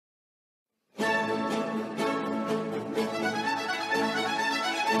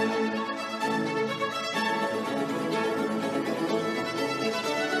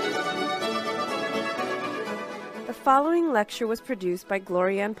following lecture was produced by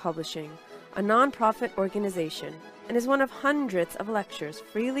Glorianne Publishing, a non-profit organization, and is one of hundreds of lectures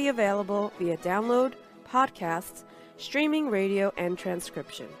freely available via download, podcasts, streaming radio, and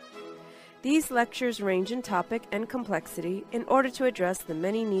transcription. These lectures range in topic and complexity in order to address the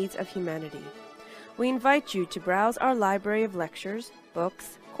many needs of humanity. We invite you to browse our library of lectures,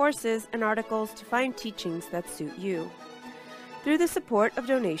 books, courses, and articles to find teachings that suit you. Through the support of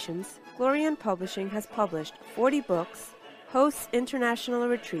donations, Glorianne Publishing has published 40 books, hosts international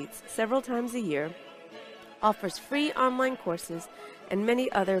retreats several times a year, offers free online courses, and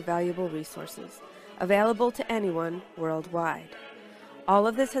many other valuable resources, available to anyone worldwide. All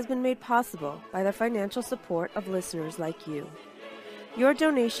of this has been made possible by the financial support of listeners like you. Your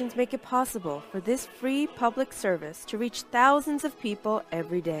donations make it possible for this free public service to reach thousands of people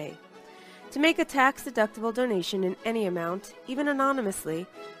every day. To make a tax-deductible donation in any amount, even anonymously,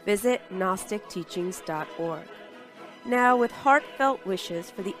 visit GnosticTeachings.org. Now, with heartfelt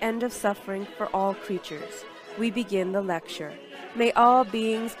wishes for the end of suffering for all creatures, we begin the lecture. May all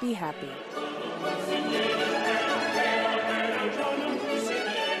beings be happy.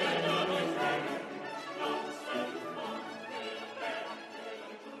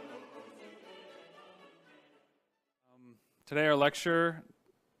 Today our lecture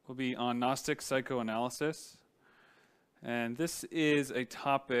will be on Gnostic psychoanalysis. And this is a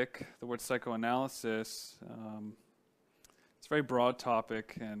topic, the word psychoanalysis, it's a very broad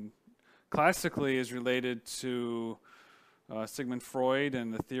topic and classically is related to Sigmund Freud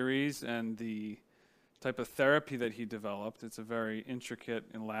and the theories and the type of therapy that he developed. It's a very intricate,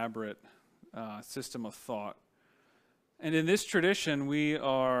 elaborate system of thought. And in this tradition, we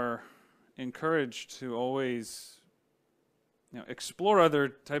are encouraged to always explore other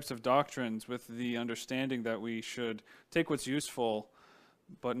types of doctrines with the understanding that we should take what's useful,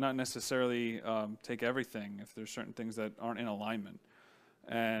 but not necessarily take everything if there's certain things that aren't in alignment.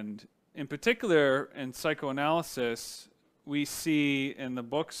 And in particular, in psychoanalysis, we see in the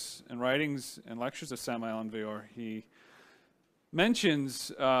books and writings and lectures of Samael Aun Weor, he mentions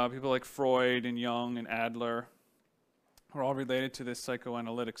people like Freud and Jung and Adler, who are all related to this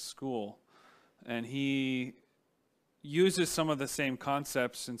psychoanalytic school. And he uses some of the same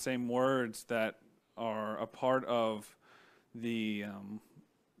concepts and same words that are a part of the,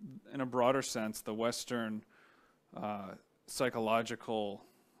 in a broader sense, the Western psychological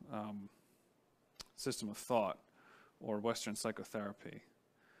system of thought, or Western psychotherapy.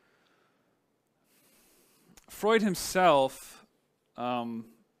 Freud himself,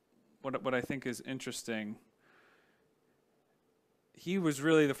 what I think is interesting, he was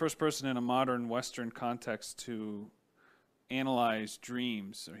really the first person in a modern Western context to analyze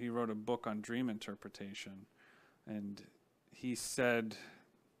dreams. So he wrote a book on dream interpretation, and he said,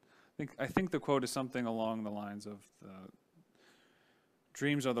 I think the quote is something along the lines of,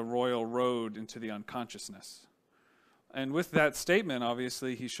 dreams are the royal road into the unconsciousness. And with that statement,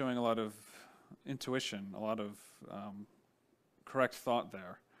 obviously, he's showing a lot of intuition, a lot of correct thought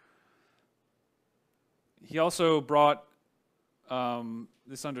there. He also brought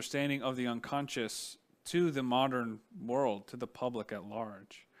this understanding of the unconscious to the modern world, to the public at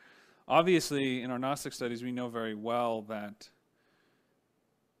large. Obviously, in our Gnostic studies, we know very well that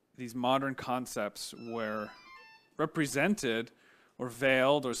these modern concepts were represented or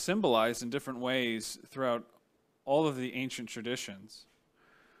veiled or symbolized in different ways throughout all of the ancient traditions.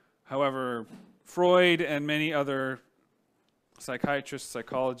 However, Freud and many other psychiatrists,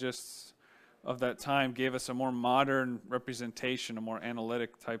 psychologists of that time gave us a more modern representation, a more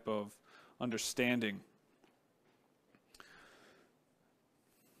analytic type of understanding.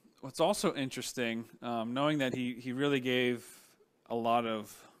 What's also interesting, knowing that he really gave a lot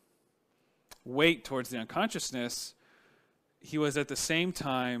of weight towards the unconsciousness, he was at the same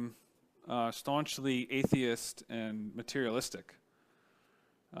time staunchly atheist and materialistic.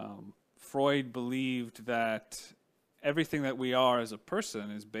 Freud believed that everything that we are as a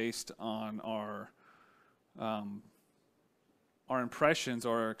person is based on our impressions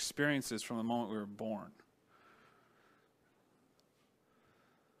or our experiences from the moment we were born.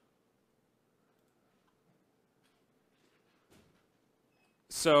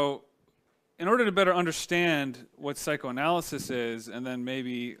 So, in order to better understand what psychoanalysis is, and then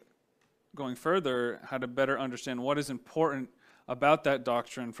maybe going further, how to better understand what is important about that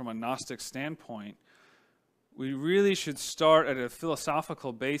doctrine from a Gnostic standpoint, we really should start at a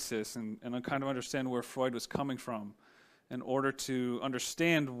philosophical basis and kind of understand where Freud was coming from in order to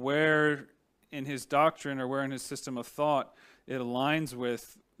understand where in his doctrine or where in his system of thought it aligns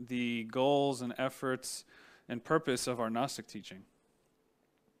with the goals and efforts and purpose of our Gnostic teaching.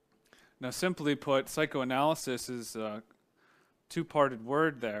 Now, simply put, psychoanalysis is a two-parted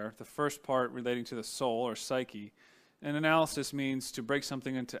word there. The first part relating to the soul or psyche. And analysis means to break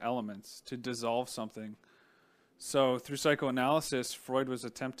something into elements, to dissolve something. So through psychoanalysis, Freud was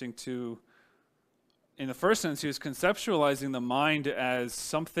attempting to, in the first sense, he was conceptualizing the mind as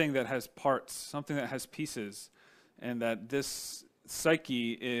something that has parts, something that has pieces, and that this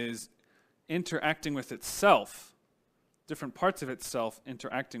psyche is interacting with itself, different parts of itself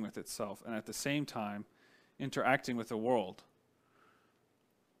interacting with itself, and at the same time interacting with the world.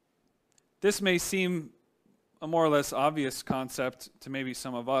 This may seem a more or less obvious concept to maybe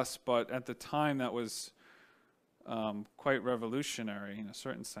some of us, but at the time that was quite revolutionary in a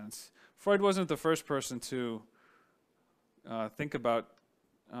certain sense. Freud wasn't the first person to think about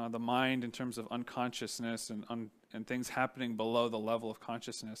the mind in terms of unconsciousness and things happening below the level of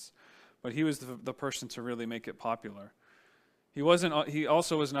consciousness, but he was the person to really make it popular. He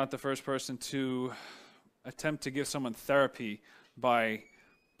also was not the first person to attempt to give someone therapy by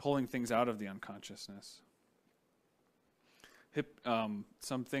pulling things out of the unconsciousness.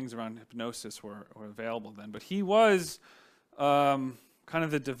 Some things around hypnosis were available then, but he was kind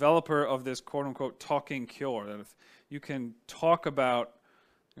of the developer of this quote-unquote talking cure, that if you can talk about,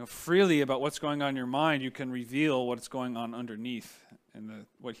 freely about what's going on in your mind, you can reveal what's going on underneath in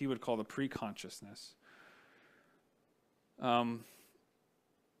what he would call the pre-consciousness.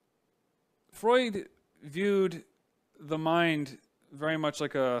 Freud viewed the mind very much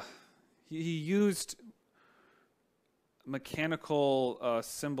like he used mechanical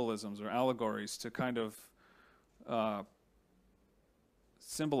symbolisms or allegories to kind of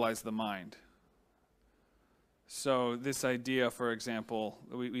symbolize the mind. So this idea, for example,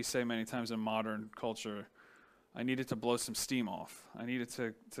 we say many times in modern culture, I needed to blow some steam off. I needed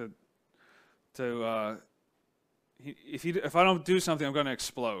if I don't do something, I'm going to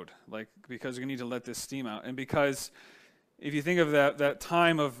explode, because you need to let this steam out. And because if you think of that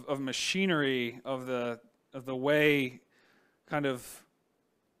time of machinery, of the way kind of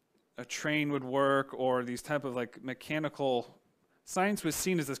a train would work, or these type of mechanical, science was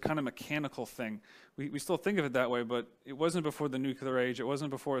seen as this kind of mechanical thing. We still think of it that way, but it wasn't before the nuclear age. It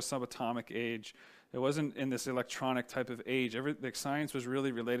wasn't before a subatomic age. It wasn't in this electronic type of age. Science was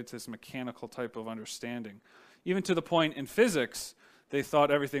really related to this mechanical type of understanding. Even to the point in physics, they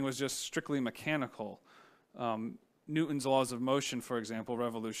thought everything was just strictly mechanical. Newton's laws of motion, for example,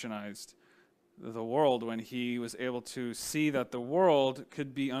 revolutionized the world when he was able to see that the world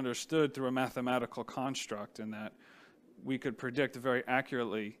could be understood through a mathematical construct, and that we could predict very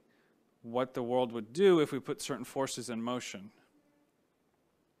accurately what the world would do if we put certain forces in motion.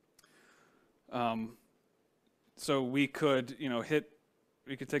 So we could,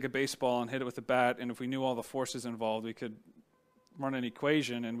 we could take a baseball and hit it with a bat, and if we knew all the forces involved, we could run an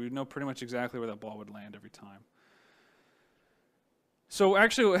equation, and we'd know pretty much exactly where that ball would land every time. So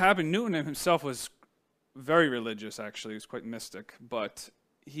actually what happened, Newton himself was very religious, actually. He was quite mystic, but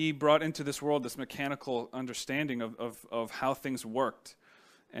he brought into this world this mechanical understanding of how things worked.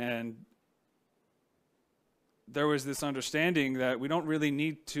 And there was this understanding that we don't really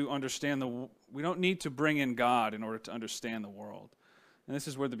need to we don't need to bring in God in order to understand the world. And this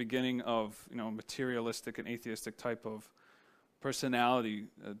is where the beginning of materialistic and atheistic type of personality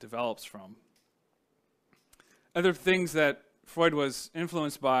develops from. Other things that Freud was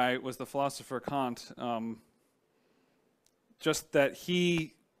influenced by was the philosopher Kant. Just that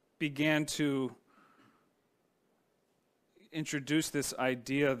he began to introduce this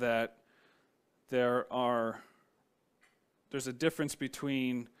idea that there's a difference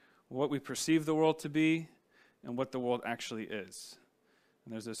between what we perceive the world to be and what the world actually is.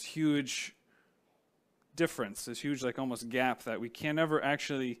 And there's this huge difference, this huge almost gap that we can never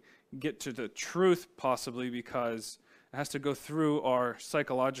actually get to the truth, possibly because it has to go through our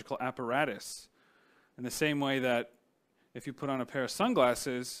psychological apparatus. In the same way that if you put on a pair of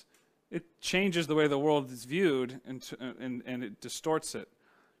sunglasses, it changes the way the world is viewed and it distorts it.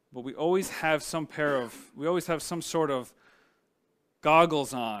 But we always have some sort of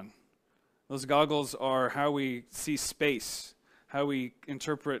goggles on. Those goggles are how we see space, how we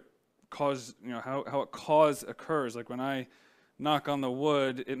interpret cause, how a cause occurs. Like when I knock on the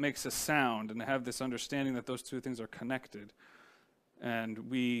wood, it makes a sound, and I have this understanding that those two things are connected. And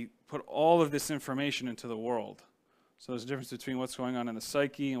we put all of this information into the world. So there's a difference between what's going on in the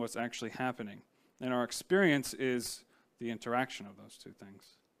psyche and what's actually happening. And our experience is the interaction of those two things.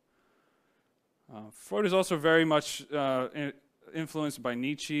 Freud is also very much influenced by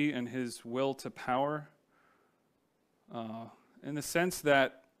Nietzsche and his will to power, in the sense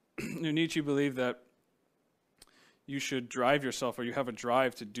that Nietzsche believed that you should drive yourself, or you have a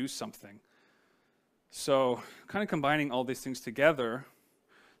drive to do something. So kind of combining all these things together,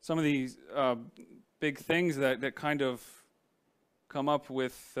 some of these big things that kind of come up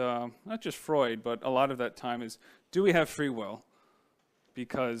with not just Freud, but a lot of that time is, do we have free will?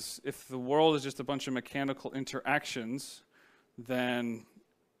 Because if the world is just a bunch of mechanical interactions, then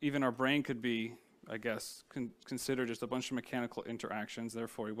even our brain could be, I guess, considered just a bunch of mechanical interactions.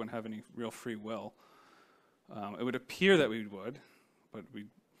 Therefore, we wouldn't have any real free will. It would appear that we would,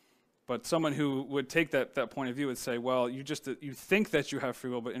 but someone who would take that point of view would say, well, you think that you have free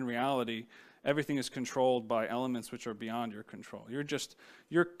will, but in reality, everything is controlled by elements which are beyond your control.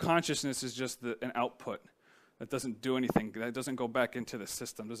 Your consciousness is just an output that doesn't do anything, that doesn't go back into the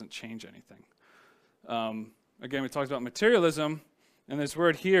system, doesn't change anything. Again, we talked about materialism, and this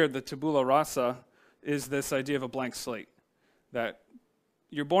word here, the tabula rasa, is this idea of a blank slate, that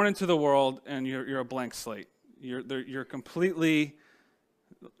you're born into the world and you're a blank slate. You're completely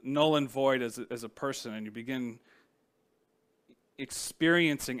null and void as a person, and you begin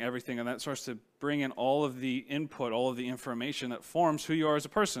experiencing everything, and that starts to bring in all of the input, all of the information that forms who you are as a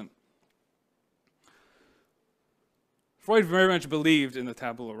person. Freud very much believed in the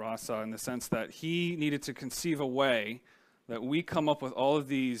tabula rasa in the sense that he needed to conceive a way that we come up with all of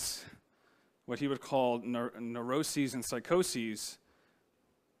these, what he would call neuroses and psychoses,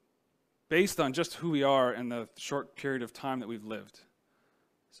 based on just who we are in the short period of time that we've lived.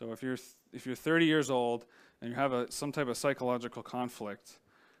 So if you're 30 years old and you have some type of psychological conflict,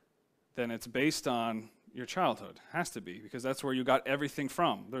 then it's based on your childhood. It has to be, because that's where you got everything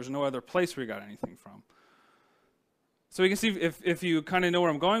from. There's no other place where you got anything from. So you can see, if you kind of know where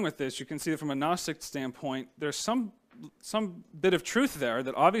I'm going with this, you can see that from a Gnostic standpoint, there's some bit of truth there,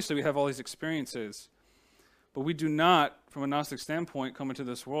 that obviously we have all these experiences, but we do not, from a Gnostic standpoint, come into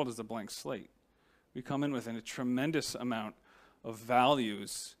this world as a blank slate. We come in with a tremendous amount of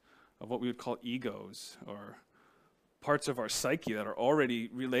values of what we would call egos, or parts of our psyche that are already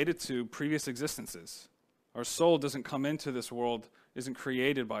related to previous existences. Our soul doesn't come into this world, isn't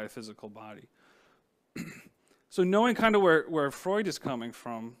created by a physical body. So knowing kind of where Freud is coming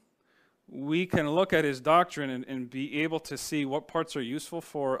from, we can look at his doctrine and be able to see what parts are useful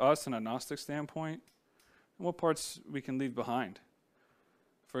for us in a Gnostic standpoint, and what parts we can leave behind.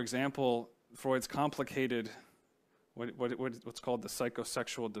 For example, Freud's complicated what's called the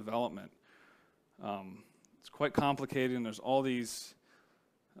psychosexual development. It's quite complicated, and there's all these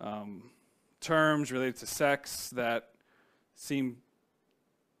terms related to sex that seem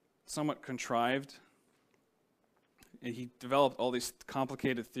somewhat contrived. And he developed all these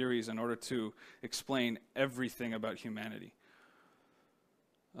complicated theories in order to explain everything about humanity.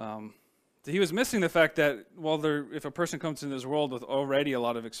 He was missing the fact that, if a person comes into this world with already a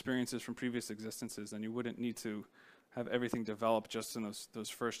lot of experiences from previous existences, then you wouldn't need to have everything developed just in those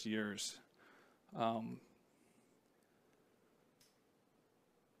first years.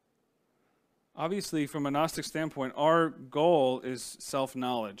 Obviously, from a Gnostic standpoint, our goal is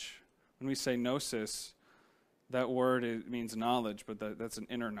self-knowledge. When we say gnosis, that word means knowledge, but that's an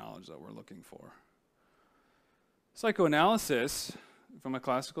inner knowledge that we're looking for. Psychoanalysis, from a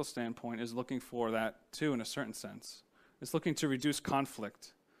classical standpoint, is looking for that too, in a certain sense. It's looking to reduce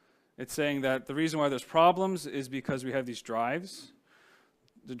conflict. It's saying that the reason why there's problems is because we have these drives.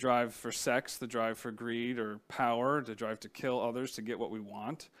 The drive for sex, the drive for greed or power, the drive to kill others to get what we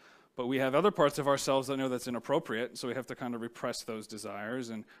want. But we have other parts of ourselves that know that's inappropriate, so we have to kind of repress those desires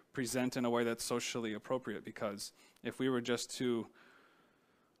and present in a way that's socially appropriate, because if we were just to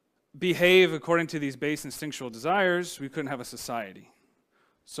behave according to these base instinctual desires, we couldn't have a society.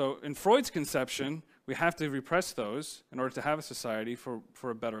 So in Freud's conception, we have to repress those in order to have a society for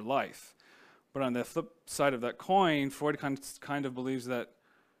a better life. But on the flip side of that coin, Freud kind of believes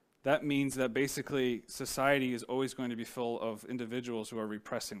that means that basically society is always going to be full of individuals who are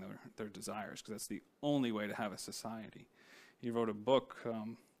repressing their desires, because that's the only way to have a society. He wrote a book,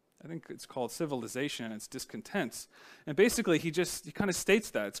 I think it's called Civilization and Its Discontents. And basically he kind of states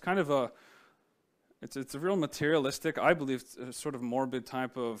that. It's kind of it's a real materialistic, I believe, a sort of morbid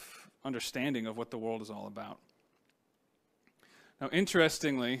type of understanding of what the world is all about. Now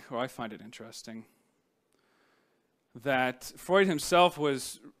interestingly, or I find it interesting, that Freud himself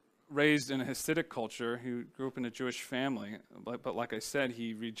was raised in a Hasidic culture. He grew up in a Jewish family, but like I said,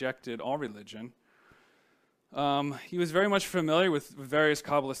 he rejected all religion. He was very much familiar with various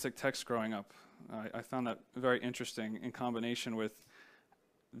Kabbalistic texts growing up. I found that very interesting in combination with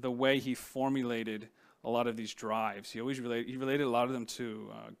the way he formulated a lot of these drives. He related a lot of them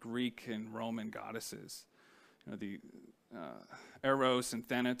to Greek and Roman goddesses. You know, the Eros and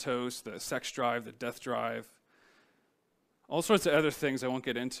Thanatos, the sex drive, the death drive. all sorts of other things I won't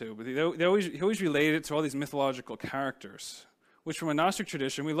get into, but he always related it to all these mythological characters, which from a Gnostic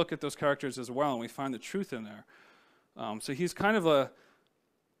tradition, we look at those characters as well, and we find the truth in there. So he's kind of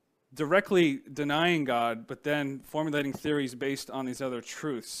directly denying God, but then formulating theories based on these other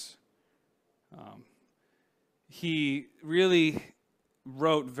truths. He really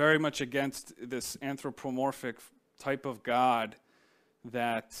wrote very much against this anthropomorphic type of God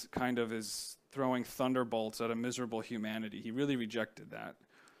that kind of is throwing thunderbolts at a miserable humanity. He really rejected that.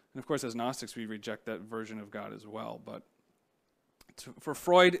 And of course, as Gnostics, we reject that version of God as well. But for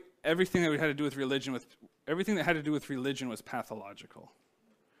Freud, everything that had to do with religion was pathological,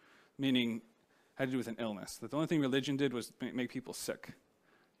 meaning had to do with an illness. That the only thing religion did was make people sick.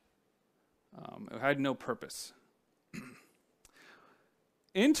 It had no purpose.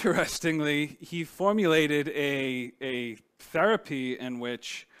 Interestingly, he formulated a therapy in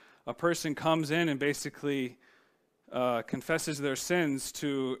which a person comes in and basically confesses their sins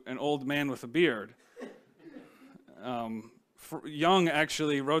to an old man with a beard. Jung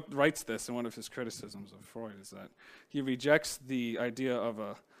actually writes this in one of his criticisms of Freud, is that he rejects the idea of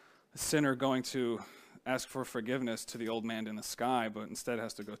a sinner going to ask for forgiveness to the old man in the sky, but instead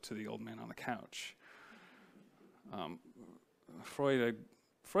has to go to the old man on the couch.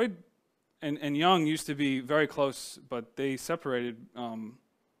 Freud and Jung used to be very close, but they separated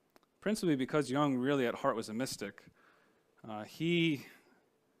principally because Jung really at heart was a mystic. He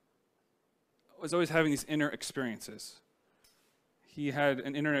was always having these inner experiences. He had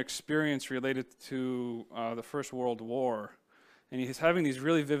an inner experience related to the First World War, and he was having these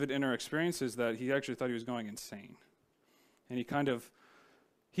really vivid inner experiences that he actually thought he was going insane. And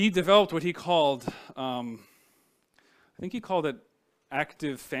he developed what he called, I think he called it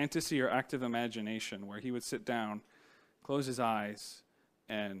active fantasy or active imagination, where he would sit down, close his eyes,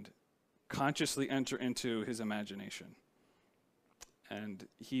 and consciously enter into his imagination. And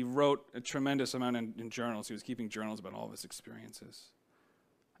he wrote a tremendous amount in journals. He was keeping journals about all of his experiences.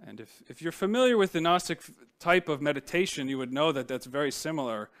 And if you're familiar with the Gnostic type of meditation, you would know that that's very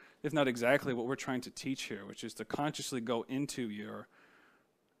similar, if not exactly what we're trying to teach here, which is to consciously go into your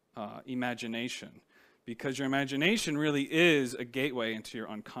imagination. Because your imagination really is a gateway into your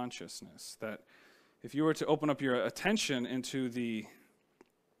unconsciousness. That if you were to open up your attention onto the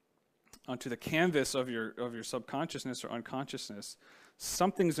canvas of your subconsciousness or unconsciousness,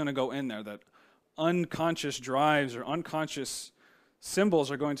 something's going to go in there. That unconscious drives or unconscious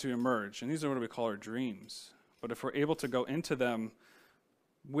symbols are going to emerge. And these are what we call our dreams. But if we're able to go into them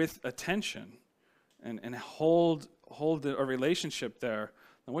with attention and hold a relationship there,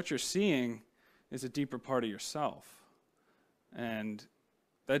 then what you're seeing is a deeper part of yourself. And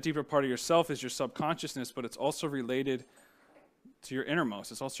that deeper part of yourself is your subconsciousness, but it's also related to your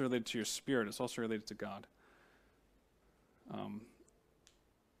innermost. It's also related to your spirit. It's also related to God.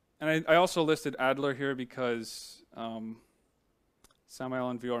 And I also listed Adler here because Samuel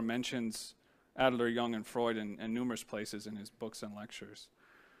and Vior mentions Adler, Jung, and Freud in numerous places in his books and lectures.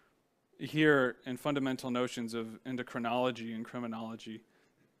 Here, in Fundamental Notions of Endocrinology and Criminology,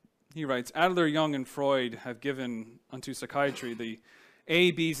 he writes, Adler, Jung, and Freud have given unto psychiatry the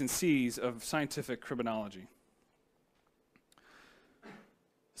A, B's, and C's of scientific criminology.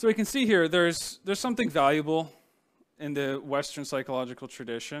 So we can see here there's something valuable in the Western psychological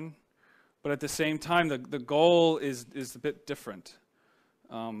tradition, but at the same time, the goal is a bit different.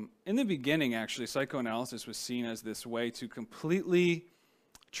 In the beginning, actually, psychoanalysis was seen as this way to completely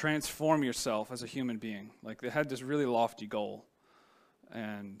transform yourself as a human being. Like, they had this really lofty goal.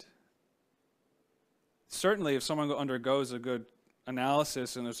 And certainly, if someone undergoes a good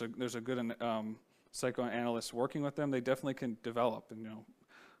analysis and there's a good psychoanalyst working with them, they definitely can develop and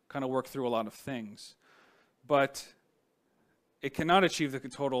kind of work through a lot of things. But it cannot achieve the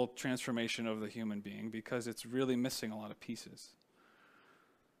total transformation of the human being because it's really missing a lot of pieces.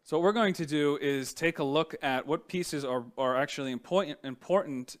 So what we're going to do is take a look at what pieces are actually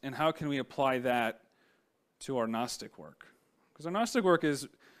important and how can we apply that to our Gnostic work. Because our Gnostic work is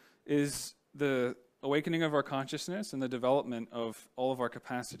the awakening of our consciousness and the development of all of our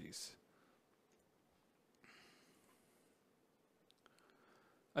capacities.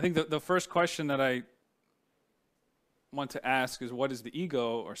 I think the first question that I want to ask is, what is the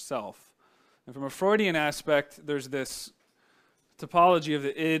ego or self? And from a Freudian aspect, there's this topology of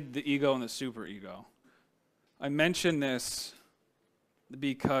the id, the ego, and the superego. I mention this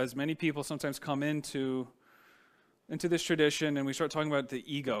because many people sometimes come into this tradition and we start talking about the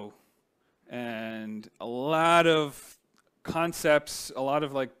ego. And a lot of concepts, a lot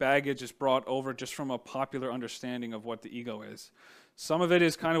of like baggage is brought over just from a popular understanding of what the ego is. Some of it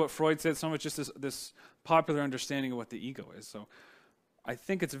is kind of what Freud said, some of it's just this popular understanding of what the ego is. So I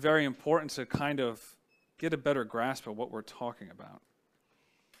think it's very important to kind of get a better grasp of what we're talking about.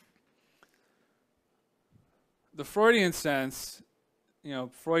 The Freudian sense,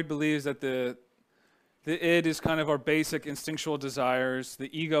 Freud believes that the id is kind of our basic instinctual desires. The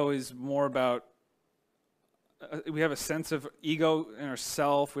ego is more about, we have a sense of ego in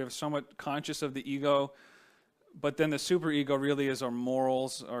ourself. We have somewhat conscious of the ego. But then the superego really is our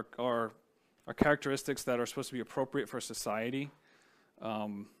morals, our characteristics that are supposed to be appropriate for society.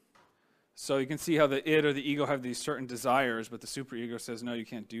 So you can see how the id or the ego have these certain desires, but the superego says, no, you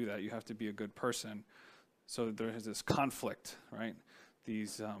can't do that. You have to be a good person. So there is this conflict, right?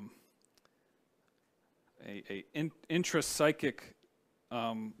 These intrapsychic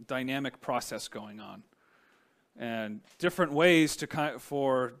dynamic process going on, and different ways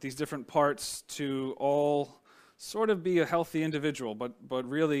for these different parts to all sort of be a healthy individual, but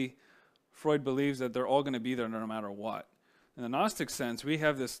really Freud believes that they're all going to be there no matter what. In the Gnostic sense, we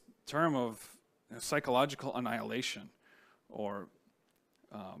have this term of psychological annihilation, or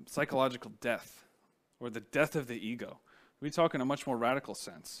psychological death, or the death of the ego. We talk in a much more radical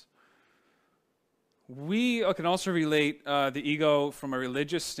sense. We can also relate the ego from a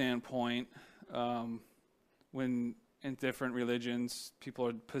religious standpoint. When in different religions people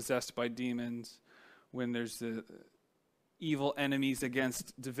are possessed by demons, when there's the evil enemies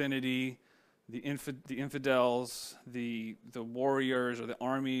against divinity, the infidels, the warriors or the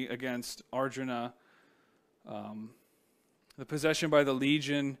army against Arjuna, the possession by the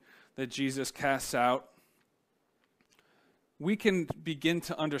legion that Jesus casts out. We can begin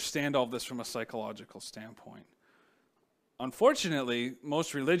to understand all this from a psychological standpoint. Unfortunately,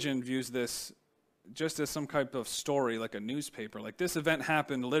 most religion views this just as some type of story, like a newspaper. Like, this event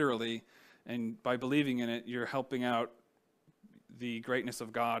happened literally, and by believing in it, you're helping out the greatness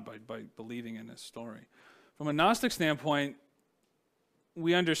of God by believing in this story. From a Gnostic standpoint,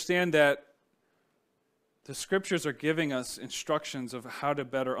 we understand that the scriptures are giving us instructions of how to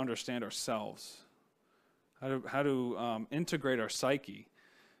better understand ourselves, how to integrate our psyche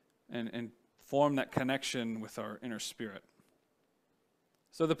and form that connection with our inner spirit.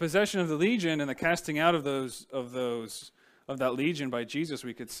 So the possession of the legion and the casting out of that legion by Jesus,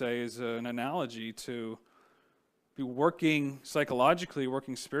 we could say, is an analogy to be working psychologically,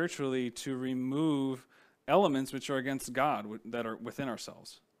 working spiritually to remove elements which are against God, that are within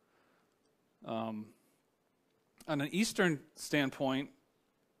ourselves. On an Eastern standpoint,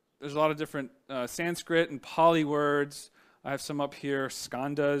 there's a lot of different Sanskrit and Pali words. I have some up here: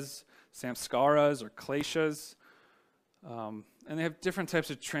 skandhas, samskaras, or kleshas. And they have different types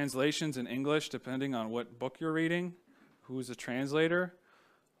of translations in English depending on what book you're reading, who's a translator.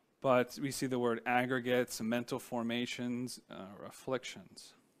 But we see the word aggregates, mental formations, or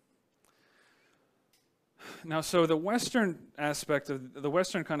afflictions. Now, so the Western aspect of the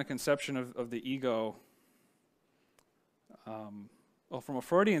Western kind of conception of the ego, from a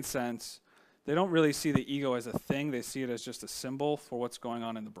Freudian sense, they don't really see the ego as a thing. They see it as just a symbol for what's going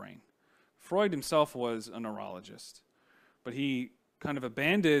on in the brain. Freud himself was a neurologist, but he kind of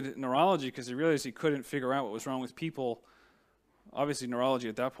abandoned neurology because he realized he couldn't figure out what was wrong with people. Obviously, neurology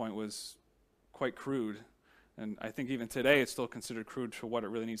at that point was quite crude, and I think even today it's still considered crude for what it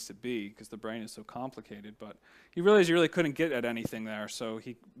really needs to be because the brain is so complicated. But he realized he really couldn't get at anything there, so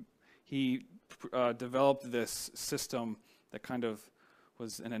he developed this system that kind of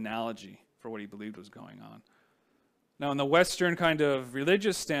was an analogy for what he believed was going on. Now, in the Western kind of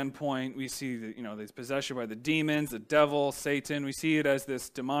religious standpoint, we see this possession by the demons, the devil, Satan. We see it as this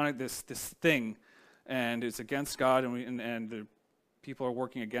demonic, this thing, and it's against God, and the people are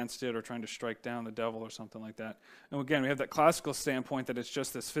working against it or trying to strike down the devil or something like that. And again, we have that classical standpoint that it's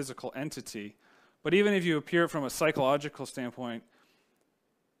just this physical entity. But even if you appear from a psychological standpoint,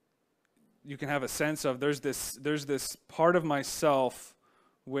 you can have a sense of there's this part of myself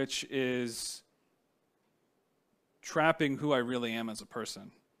which is trapping who I really am as a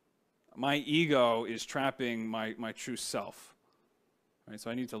person. My ego is trapping my true self. Right?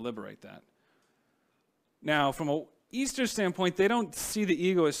 So I need to liberate that. Now, from an Eastern standpoint, they don't see the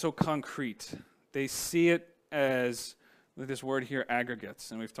ego as so concrete. They see it as, this word here,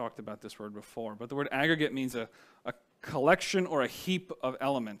 aggregates, and we've talked about this word before. But the word aggregate means a collection or a heap of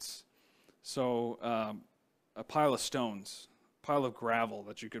elements. So a pile of stones, a pile of gravel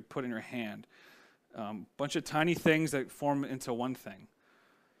that you could put in your hand, a bunch of tiny things that form into one thing,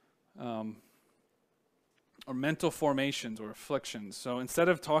 or mental formations or afflictions. So instead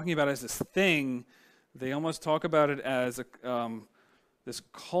of talking about it as this thing they almost talk about it as this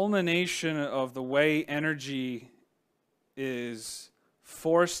culmination of the way energy is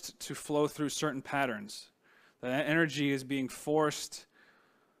forced to flow through certain patterns. That energy is being forced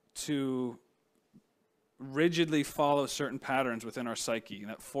to rigidly follow certain patterns within our psyche, and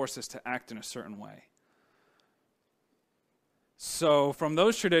that forces us to act in a certain way. So from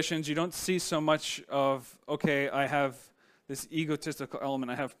those traditions, you don't see so much of, okay, I have this egotistical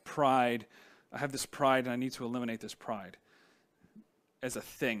element, I have pride, I have this pride, and I need to eliminate this pride as a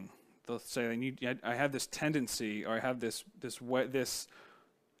thing. They'll say, I have this tendency, or I have this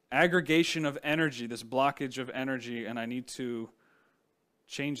aggregation of energy, this blockage of energy, and I need to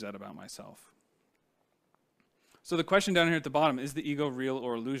change that about myself. So the question down here at the bottom, is the ego real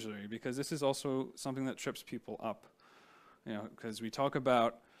or illusory? Because this is also something that trips people up. Because we talk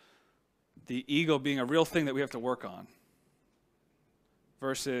about the ego being a real thing that we have to work on,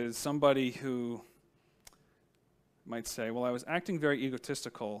 versus somebody who might say, well, I was acting very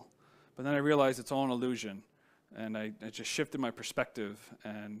egotistical, but then I realized it's all an illusion, and I just shifted my perspective,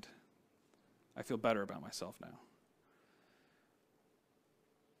 and I feel better about myself now.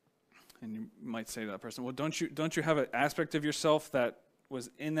 And you might say to that person, well, don't you have an aspect of yourself that was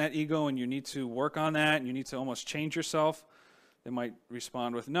in that ego, and you need to work on that, and you need to almost change yourself? They might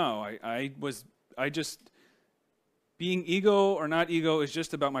respond with, no, I just, being ego or not ego is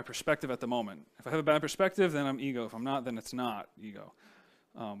just about my perspective at the moment. If I have a bad perspective, then I'm ego. If I'm not, then it's not ego.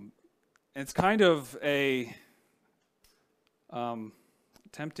 It's kind of a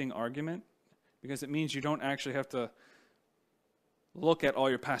tempting argument, because it means you don't actually have to look at all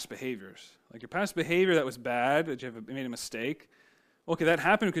your past behaviors. Like your past behavior that was bad, that you made a mistake, okay, that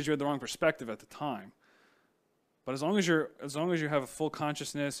happened because you had the wrong perspective at the time. But as long as you have a full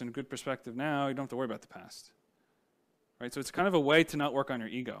consciousness and good perspective now, you don't have to worry about the past. Right? So it's kind of a way to not work on your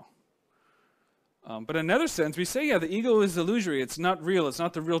ego. But in another sense, we say, yeah, the ego is illusory. It's not real. It's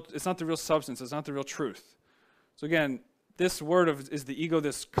not the real substance. It's not the real truth. So again, this word is the ego,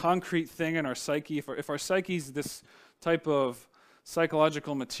 this concrete thing in our psyche. If our psyche is this type of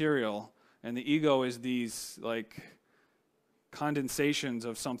psychological material, and the ego is these like condensations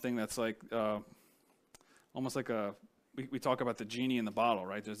of something that's like almost like we talk about the genie in the bottle,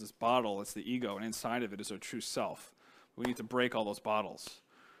 right? There's this bottle, it's the ego, and inside of it is our true self. We need to break all those bottles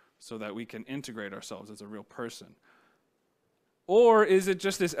so that we can integrate ourselves as a real person. Or is it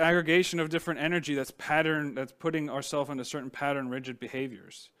just this aggregation of different energy that's putting ourselves into certain pattern, rigid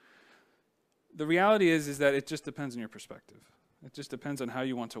behaviors? The reality is that it just depends on your perspective. It just depends on how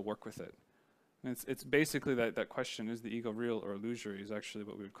you want to work with it. And it's basically that question, is the ego real or illusory, is actually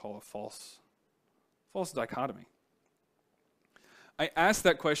what we would call a false dichotomy. I ask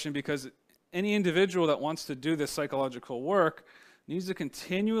that question because any individual that wants to do this psychological work needs to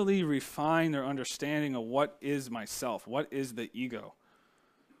continually refine their understanding of what is myself, what is the ego.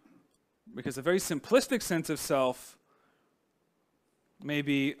 Because a very simplistic sense of self may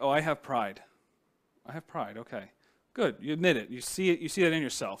be, oh, I have pride. I have pride, okay. Good, you admit it. You see it in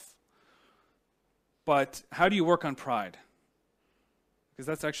yourself. But how do you work on pride? Because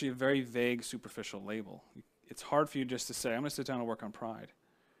that's actually a very vague, superficial label. It's hard for you just to say, I'm going to sit down and work on pride.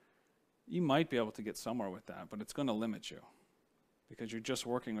 You might be able to get somewhere with that, but it's going to limit you. Because you're just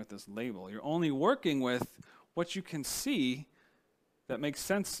working with this label. You're only working with what you can see that makes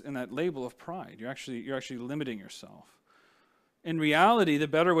sense in that label of pride. You're actually limiting yourself. In reality, the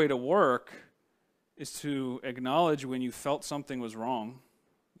better way to work is to acknowledge when you felt something was wrong,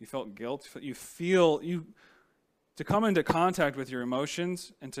 you felt guilt, to come into contact with your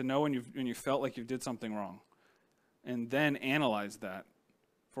emotions and to know when you felt like you did something wrong, and then analyze that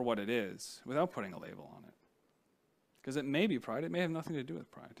for what it is without putting a label on it. Because it may be pride, it may have nothing to do with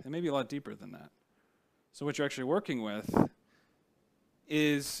pride. It may be a lot deeper than that. So what you're actually working with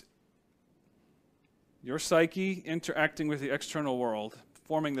is your psyche interacting with the external world,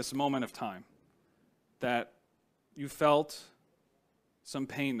 forming this moment of time that you felt some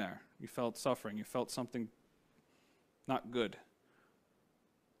pain there, you felt suffering, you felt something not good.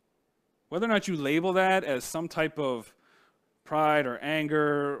 Whether or not you label that as some type of pride or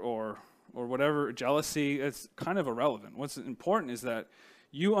anger or whatever, jealousy, it's kind of irrelevant. What's important is that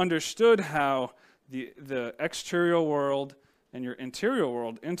you understood how the exterior world and your interior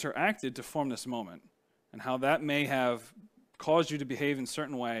world interacted to form this moment, and how that may have caused you to behave in a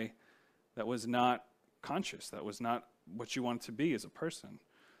certain way that was not conscious, that was not what you wanted to be as a person.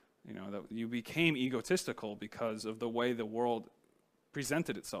 That you became egotistical because of the way the world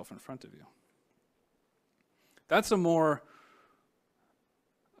presented itself in front of you. That's a more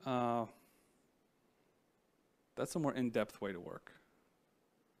in-depth way to work.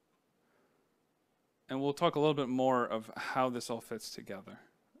 And we'll talk a little bit more of how this all fits together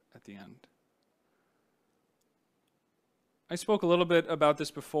at the end. I spoke a little bit about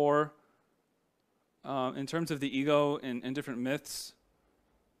this before in terms of the ego in different myths.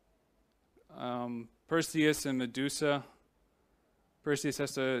 Perseus and Medusa. Perseus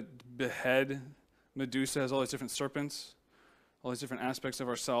has to behead Medusa, has all these different serpents, all these different aspects of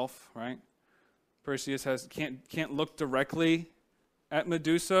ourself, right? Perseus can't look directly at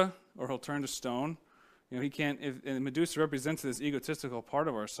Medusa, or he'll turn to stone. You know, he can't. And Medusa represents this egotistical part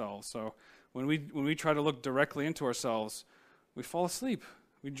of ourselves. So when we try to look directly into ourselves, we fall asleep.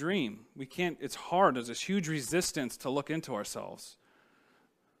 We dream. We can't. It's hard. There's this huge resistance to look into ourselves.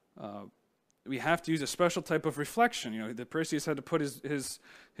 We have to use a special type of reflection. You know, the Perseus had to put his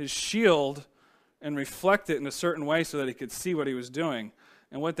shield and reflect it in a certain way so that he could see what he was doing.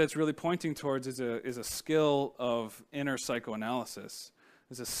 And what that's really pointing towards is a skill of inner psychoanalysis.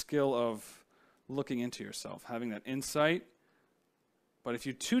 Is a skill of looking into yourself, having that insight. But if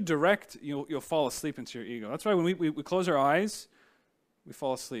you're too direct, you'll fall asleep into your ego. That's why when we close our eyes, we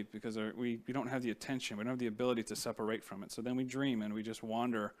fall asleep because we don't have the attention. We don't have the ability to separate from it. So then we dream and we just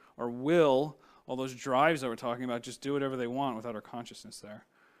wander or will, all those drives that we're talking about, just do whatever they want without our consciousness there.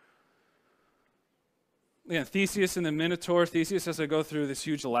 Again, Theseus and the Minotaur. Theseus has to go through this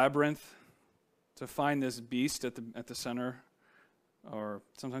huge labyrinth to find this beast at the center, or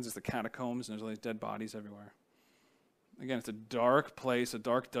sometimes it's the catacombs and there's all these dead bodies everywhere. Again, it's a dark place, a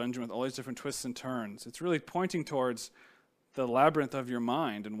dark dungeon with all these different twists and turns. It's really pointing towards the labyrinth of your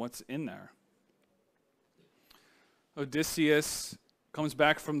mind and what's in there. Odysseus comes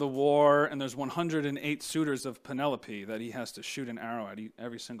back from the war, and there's 108 suitors of Penelope that he has to shoot an arrow at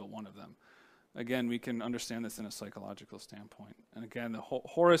every single one of them. Again, we can understand this in a psychological standpoint. And again, the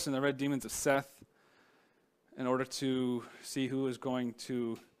Horus and the red demons of Seth, in order to see who is going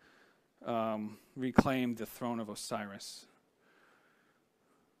to reclaim the throne of Osiris.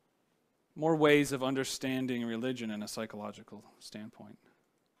 More ways of understanding religion in a psychological standpoint.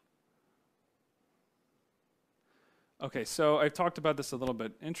 Okay, so I've talked about this a little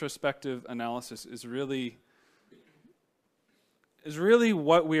bit. Introspective analysis is really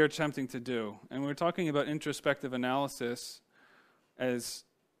what we are attempting to do. And we're talking about introspective analysis as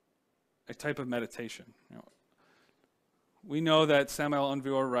a type of meditation. We know that Samael Aun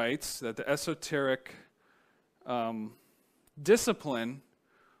Weor writes that the esoteric discipline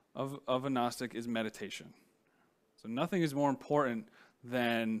of a Gnostic is meditation. So nothing is more important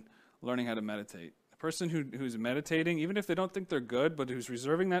than learning how to meditate. A person who's meditating, even if they don't think they're good, but who's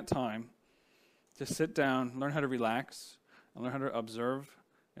reserving that time to sit down, learn how to relax, and learn how to observe,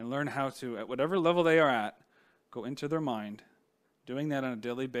 and learn how to, at whatever level they are at, go into their mind. Doing that on a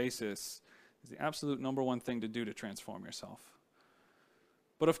daily basis is the absolute number one thing to do to transform yourself.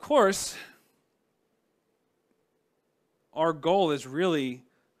 But of course, our goal is really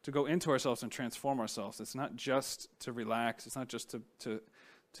to go into ourselves and transform ourselves. It's not just to relax. It's not just to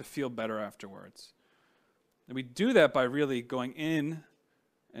feel better afterwards. And we do that by really going in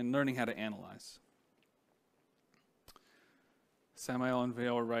and learning how to analyze. Samael Aun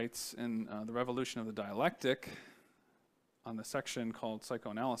Weor writes in The Revolution of the Dialectic, on the section called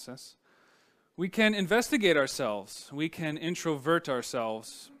Psychoanalysis, we can investigate ourselves, we can introvert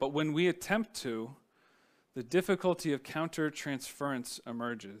ourselves, but when we attempt to, the difficulty of counter-transference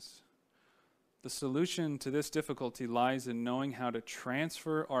emerges. The solution to this difficulty lies in knowing how to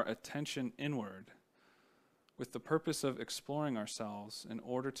transfer our attention inward with the purpose of exploring ourselves in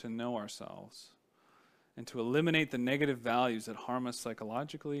order to know ourselves and to eliminate the negative values that harm us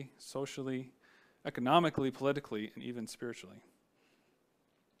psychologically, socially, economically, politically, and even spiritually.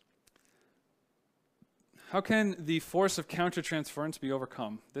 How can the force of countertransference be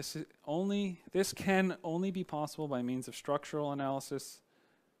overcome? This can only be possible by means of transactional analysis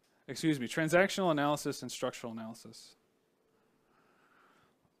and structural analysis.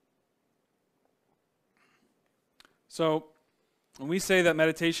 So, when we say that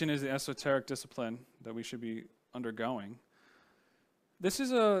meditation is the esoteric discipline that we should be undergoing, this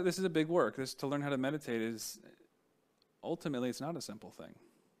is a big work. To learn how to meditate is ultimately it's not a simple thing,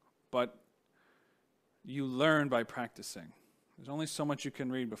 but you learn by practicing. There's only so much you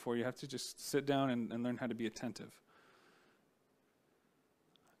can read before you have to just sit down and learn how to be attentive.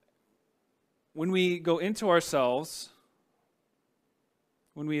 When we go into ourselves,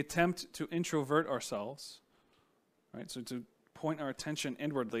 when we attempt to introvert ourselves, right, so to point our attention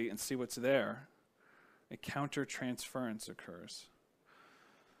inwardly and see what's there, a counter-transference occurs.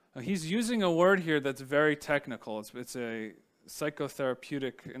 Now, he's using a word here that's very technical. It's a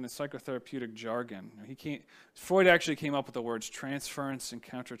psychotherapeutic, in the psychotherapeutic jargon. Freud actually came up with the words transference and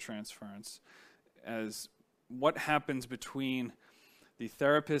countertransference. as what happens between the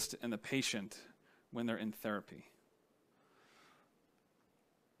therapist and the patient when they're in therapy.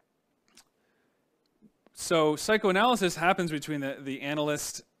 So psychoanalysis happens between the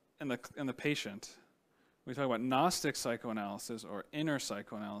analyst and the patient. We talk about Gnostic psychoanalysis or inner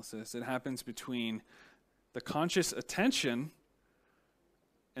psychoanalysis. It happens between the conscious attention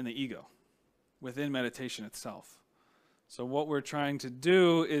and the ego within meditation itself. So what we're trying to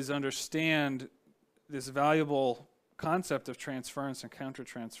do is understand this valuable concept of transference and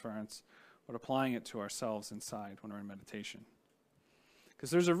countertransference, but applying it to ourselves inside when we're in meditation.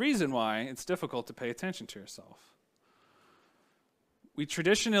 Because there's a reason why it's difficult to pay attention to yourself. We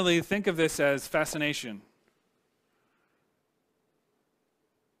traditionally think of this as fascination.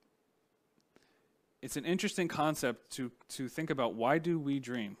 It's an interesting concept to think about. Why do we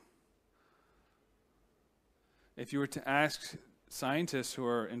dream? If you were to ask scientists who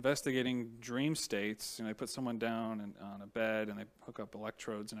are investigating dream states, they put someone down on a bed and they hook up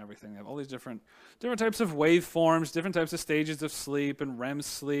electrodes and everything. They have all these different types of waveforms, different types of stages of sleep and REM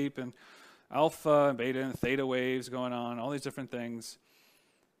sleep and alpha and beta and theta waves going on, all these different things.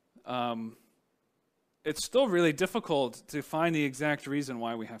 It's still really difficult to find the exact reason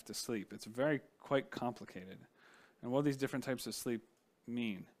why we have to sleep. It's quite complicated. And what these different types of sleep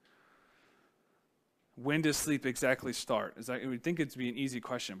mean. When does sleep exactly start? We think it'd be an easy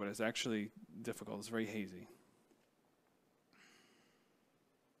question, but it's actually difficult. It's very hazy.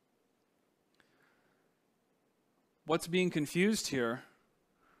 What's being confused here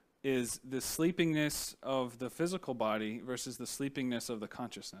is the sleepiness of the physical body versus the sleepiness of the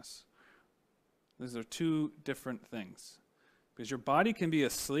consciousness. Those are two different things. Because your body can be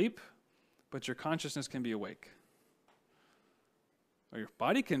asleep, but your consciousness can be awake. Or your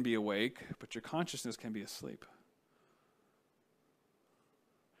body can be awake, but your consciousness can be asleep.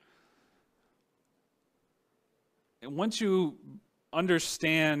 And once you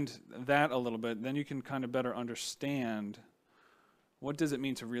understand that a little bit, then you can kind of better understand what does it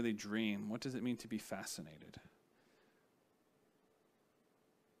mean to really dream? What does it mean to be fascinated?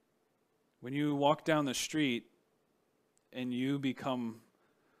 When you walk down the street and you become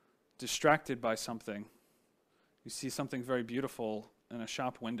distracted by something, you see something very beautiful in a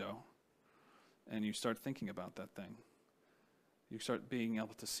shop window, and you start thinking about that thing. You start being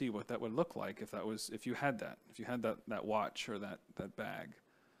able to see what that would look like if you had that watch or that bag,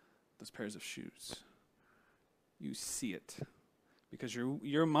 those pairs of shoes. You see it because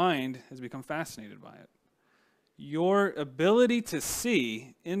your mind has become fascinated by it. Your ability to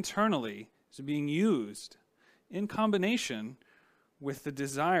see internally is being used in combination with the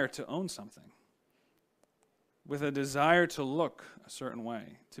desire to own something, with a desire to look a certain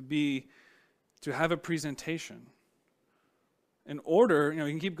way, to have a presentation. In order, you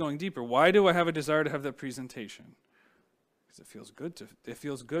can keep going deeper. Why do I have a desire to have that presentation? Because it feels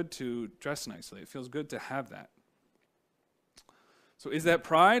good to dress nicely. It feels good to have that. So is that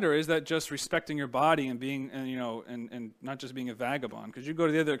pride, or is that just respecting your body and being, and not just being a vagabond? Because you go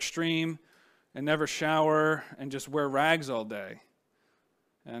to the other extreme and never shower and just wear rags all day.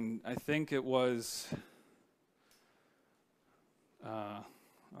 And I think it was, I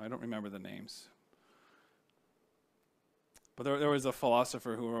don't remember the names. But there was a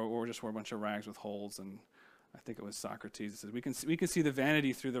philosopher who just wore a bunch of rags with holes, and I think it was Socrates. He said, we can see the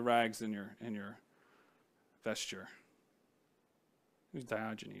vanity through the rags in your vesture. It was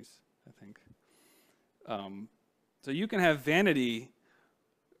Diogenes, I think. So you can have vanity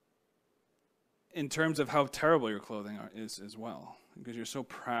in terms of how terrible your clothing is as well, because you're so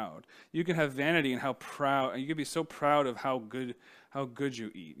proud. You can have vanity in how proud. You could be so proud of how good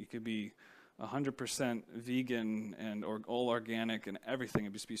you eat. You could be 100% vegan and all organic and everything,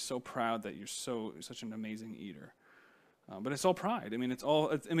 and just be so proud that you're such an amazing eater. But it's all pride.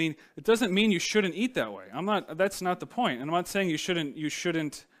 It doesn't mean you shouldn't eat that way. That's not the point. And I'm not saying you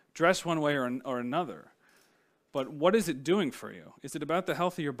shouldn't dress one way or another. But what is it doing for you? Is it about the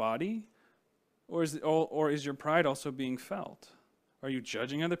health of your body, or is your pride also being felt? Are you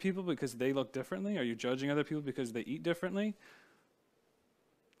judging other people because they look differently? Are you judging other people because they eat differently?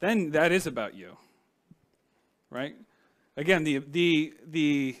 Then that is about you, right? Again,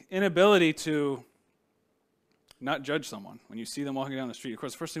 the inability to not judge someone when you see them walking down the street. Of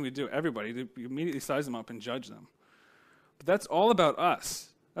course, the first thing we do, you immediately size them up and judge them. But that's all about us.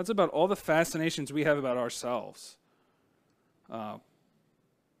 That's about all the fascinations we have about ourselves.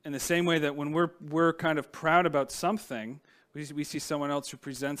 In the same way that when we're kind of proud about something, we see someone else who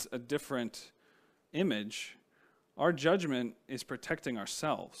presents a different image, our judgment is protecting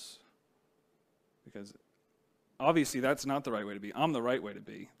ourselves. Because obviously that's not the right way to be. I'm the right way to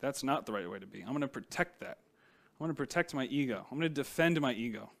be. That's not the right way to be. I'm going to protect that. I'm going to protect my ego. I'm going to defend my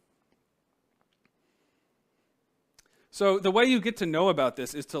ego. So the way you get to know about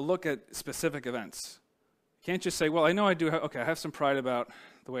this is to look at specific events. You can't just say, well, I know I do I have some pride about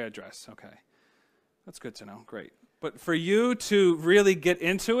the way I dress. Okay, that's good to know. Great. But for you to really get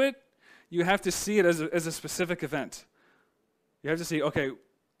into it, you have to see it as a specific event. You have to see, okay,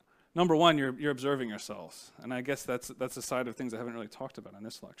 number one, you're observing yourselves. And I guess that's a side of things I haven't really talked about in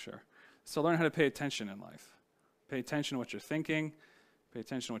this lecture. So learn how to pay attention in life. Pay attention to what you're thinking. Pay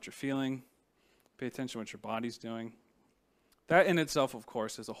attention to what you're feeling. Pay attention to what your body's doing. That in itself, of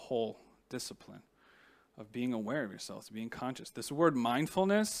course, is a whole discipline of being aware of yourselves, being conscious. This word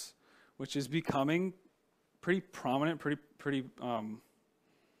mindfulness, which is becoming pretty prominent, pretty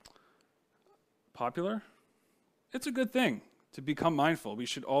popular, it's a good thing to become mindful. We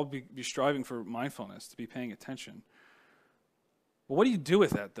should all be striving for mindfulness, to be paying attention. But what do you do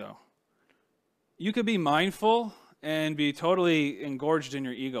with that, though? You could be mindful and be totally engorged in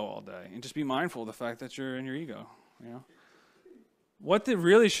your ego all day and just be mindful of the fact that you're in your ego, you know? What it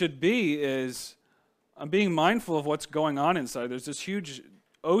really should be is I'm being mindful of what's going on inside. There's this huge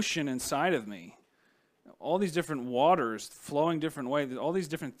ocean inside of me. All these different waters flowing different ways, all these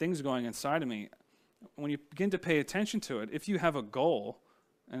different things going inside of me. When you begin to pay attention to it, if you have a goal,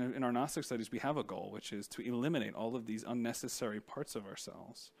 and in our Gnostic studies we have a goal, which is to eliminate all of these unnecessary parts of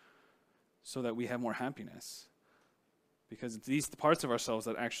ourselves so that we have more happiness. Because it's these parts of ourselves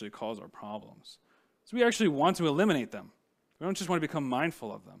that actually cause our problems. So we actually want to eliminate them. We don't just want to become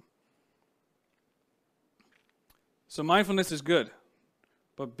mindful of them. So mindfulness is good,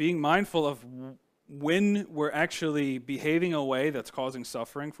 but being mindful of when we're actually behaving a way that's causing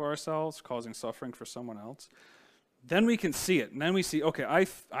suffering for ourselves, causing suffering for someone else, then we can see it. And then we see, okay,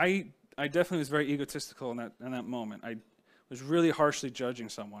 I definitely was very egotistical in that moment. I was really harshly judging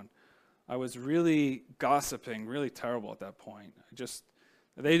someone. I was really gossiping, really terrible at that point.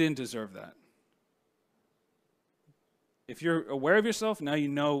 They didn't deserve that. If you're aware of yourself, now you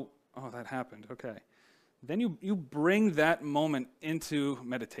know, oh, that happened, okay. Then you bring that moment into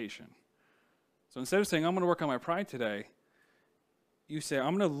meditation. So instead of saying, I'm going to work on my pride today, you say,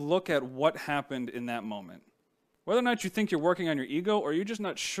 I'm going to look at what happened in that moment. Whether or not you think you're working on your ego, or you're just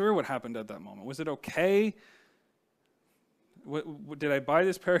not sure what happened at that moment. Was it okay? Did I buy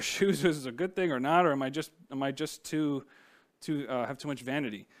this pair of shoes? Was it a good thing or not? Or am I just too have too much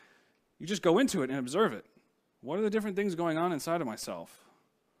vanity? You just go into it and observe it. What are the different things going on inside of myself?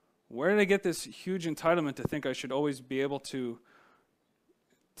 Where did I get this huge entitlement to think I should always be able to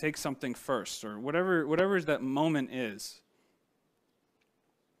take something first, or whatever that moment is?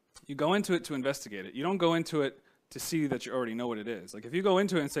 You go into it to investigate it. You don't go into it to see that you already know what it is. Like if you go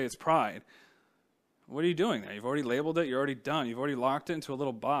into it and say it's pride, what are you doing there? You've already labeled it, you're already done. You've already locked it into a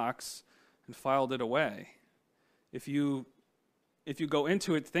little box and filed it away. If you go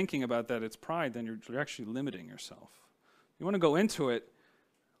into it thinking about that it's pride, then you're actually limiting yourself. You want to go into it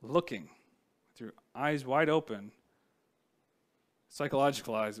looking with your eyes wide open,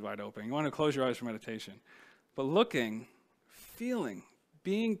 psychological eyes wide open. You want to close your eyes for meditation. But looking, feeling,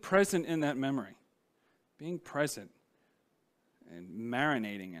 being present in that memory, being present and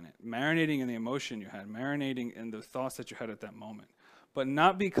marinating in it, marinating in the emotion you had, marinating in the thoughts that you had at that moment, but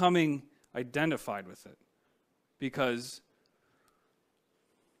not becoming identified with it. Because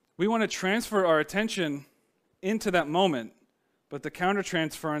we want to transfer our attention into that moment, but the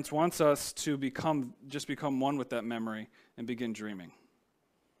countertransference wants us to become one with that memory and begin dreaming.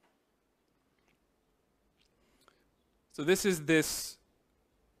 So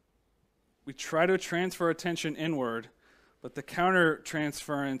we try to transfer attention inward, but the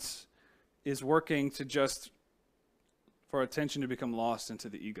countertransference is working for our attention to become lost into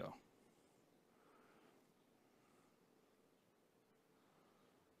the ego.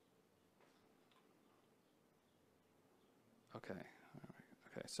 Okay.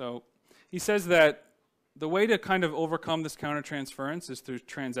 So he says that the way to kind of overcome this countertransference is through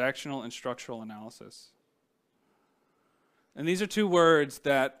transactional and structural analysis. And these are two words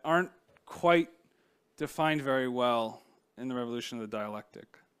that aren't quite defined very well in the revolution of the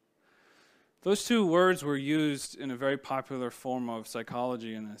dialectic. Those two words were used in a very popular form of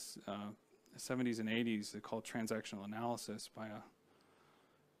psychology in the 70s and 80s. They're called transactional analysis by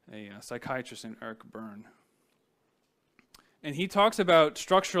a psychiatrist named Eric Berne. And he talks about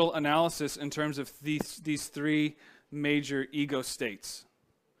structural analysis in terms of these three major ego states.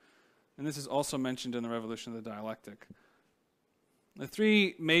 And this is also mentioned in the revolution of the dialectic. The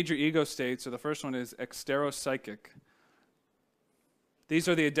three major ego states, so the first one is exteropsychic. These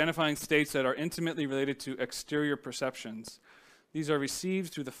are the identifying states that are intimately related to exterior perceptions. These are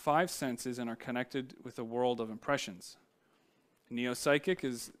received through the five senses and are connected with the world of impressions. Neo-psychic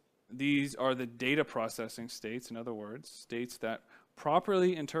these are the data processing states, in other words, states that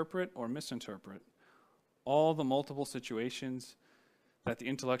properly interpret or misinterpret all the multiple situations that the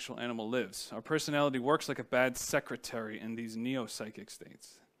intellectual animal lives. Our personality works like a bad secretary in these neo-psychic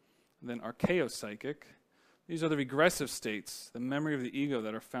states. And then archaeopsychic, these are the regressive states, the memory of the ego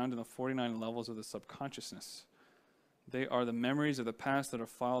that are found in the 49 levels of the subconsciousness. They are the memories of the past that are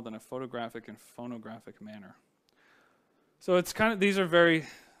filed in a photographic and phonographic manner. So it's kind of, these are very,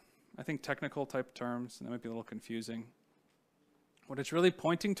 I think, technical type terms, and they might be a little confusing. What it's really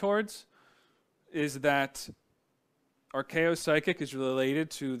pointing towards is that archaeopsychic is related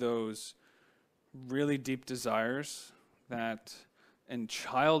to those really deep desires that and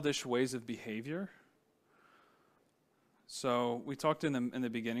childish ways of behavior. So we talked in the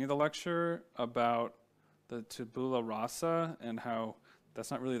beginning of the lecture about the tabula rasa and how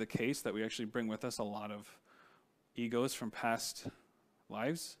that's not really the case, that we actually bring with us a lot of egos from past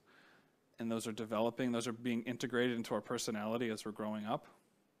lives, and those are developing, those are being integrated into our personality as we're growing up.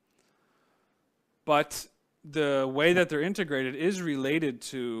 But the way that they're integrated is related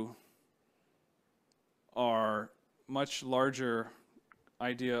to our much larger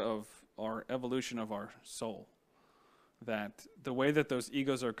idea of our evolution of our soul. That the way that those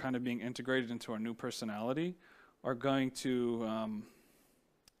egos are kind of being integrated into our new personality are going to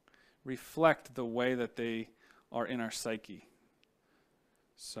reflect the way that they are in our psyche.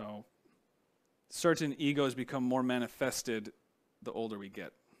 So certain egos become more manifested the older we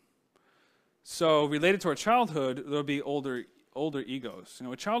get. So related to our childhood, there'll be older egos. You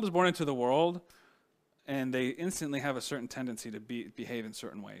know, a child is born into the world, and they instantly have a certain tendency to behave in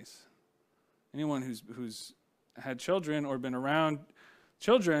certain ways. Anyone who's had children or been around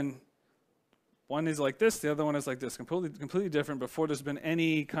children, one is like this, the other one is like this, completely different. Before there's been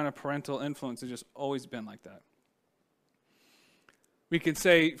any kind of parental influence, it's just always been like that. We can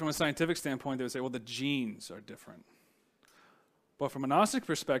say, from a scientific standpoint, they would say, well, the genes are different. But from a Gnostic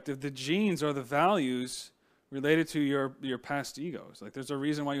perspective, the genes are the values related to your past egos. Like, there's a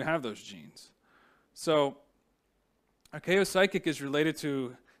reason why you have those genes. So, archaeopsychic is related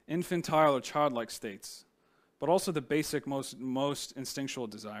to infantile or childlike states, but also the basic, most instinctual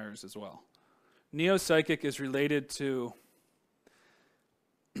desires as well. Neo-psychic is related to,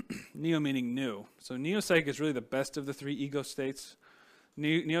 neo meaning new. So neo-psychic is really the best of the three ego states.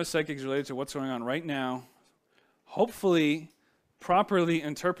 Neo-psychic is related to what's going on right now, hopefully properly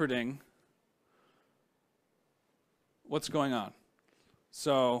interpreting what's going on.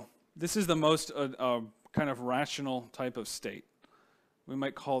 So this is the most kind of rational type of state. We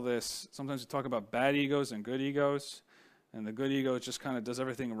might call this, sometimes we talk about bad egos and good egos, and the good ego just kind of does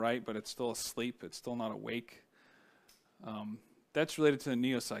everything right, but it's still asleep, it's still not awake. That's related to the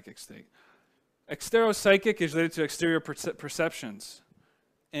neo-psychic state. Exteropsychic is related to exterior perceptions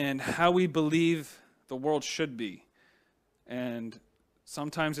and how we believe the world should be. And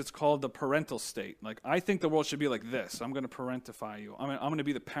sometimes it's called the parental state. Like, I think the world should be like this. I'm going to parentify you. I'm going to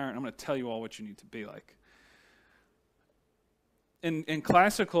be the parent. I'm going to tell you all what you need to be like. In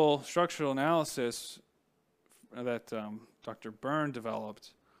classical structural analysis that Dr. Byrne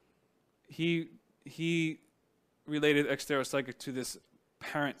developed, he related exteropsychic to this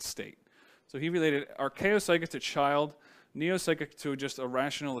parent state. So he related archaeopsychic to child, neo-psychic to just a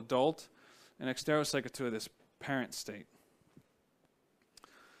rational adult, and exteropsychic to this parent state.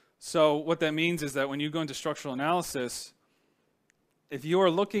 So what that means is that when you go into structural analysis, if you are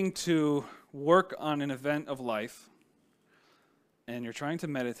looking to work on an event of life, and you're trying to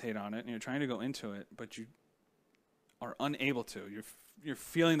meditate on it, and you're trying to go into it, but you are unable to, you're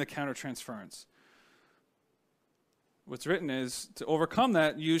feeling the countertransference. What's written is, to overcome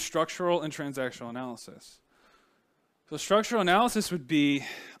that, use structural and transactional analysis. So structural analysis would be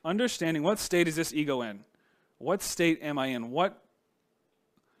understanding what state is this ego in? What state am I in? What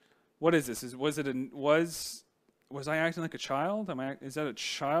is this? Was I acting like a child? Is that a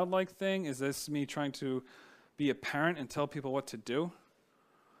childlike thing? Is this me trying to be a parent and tell people what to do?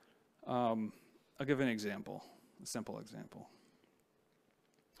 I'll give an example, a simple example.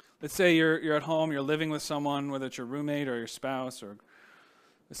 Let's say you're at home, you're living with someone, whether it's your roommate or your spouse or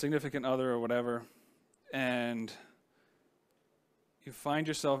a significant other or whatever, and you find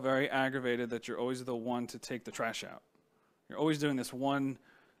yourself very aggravated that you're always the one to take the trash out. You're always doing this one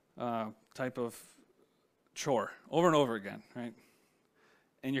type of chore over and over again, right?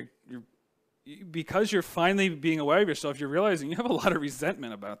 And because you're finally being aware of yourself, you're realizing you have a lot of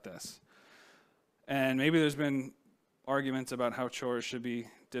resentment about this. And maybe there's been arguments about how chores should be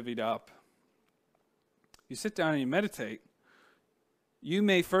divvied up. You sit down and you meditate, you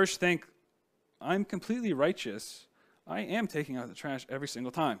may first think, I'm completely righteous. I am taking out the trash every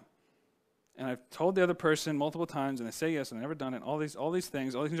single time. And I've told the other person multiple times, and they say yes, and I've never done it. All these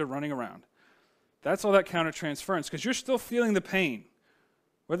things are running around. That's all that countertransference, because you're still feeling the pain.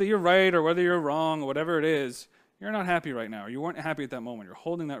 Whether you're right or whether you're wrong, or whatever it is, you're not happy right now, or you weren't happy at that moment. You're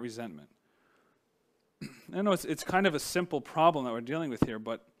holding that resentment. I know it's kind of a simple problem that we're dealing with here,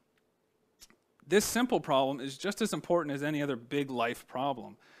 but this simple problem is just as important as any other big life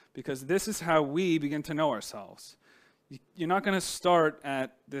problem, because this is how we begin to know ourselves. You're not going to start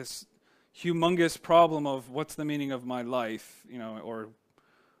at this humongous problem of what's the meaning of my life, or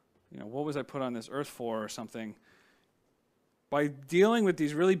what was I put on this earth for, or something. By dealing with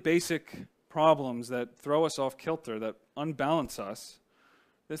these really basic problems that throw us off kilter, that unbalance us,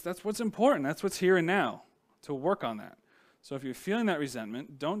 that's what's important. That's what's here and now, to work on that. So if you're feeling that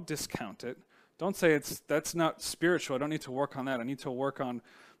resentment, don't discount it. Don't say that's not spiritual. I don't need to work on that. I need to work on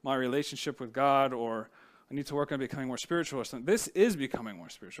my relationship with God, or I need to work on becoming more spiritual or something. This is becoming more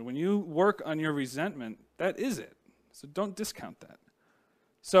spiritual. When you work on your resentment, that is it. So don't discount that.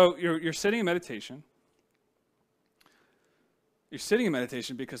 So you're sitting in meditation. You're sitting in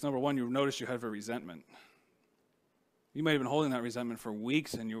meditation because, number one, you notice you have a resentment. You might have been holding that resentment for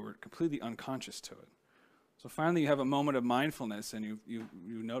weeks and you were completely unconscious to it. So finally you have a moment of mindfulness and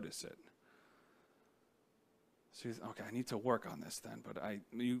you notice it. So you think, okay, I need to work on this then. But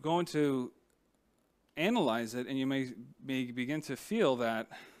you go into analyze it, and you may begin to feel that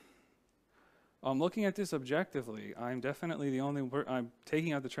I'm looking at this objectively. I'm definitely the only I'm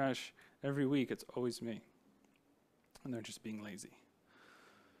taking out the trash every week. It's always me. And they're just being lazy.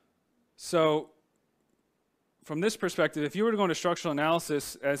 So from this perspective, if you were to go into structural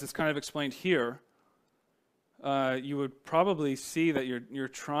analysis, as it's kind of explained here, you would probably see that you're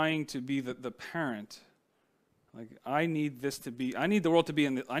trying to be the parent. Like, I need the world to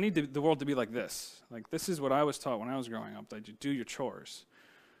be like this. Like, this is what I was taught when I was growing up, that you do your chores.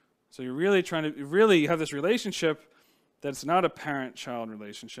 So you're really you have this relationship that's not a parent-child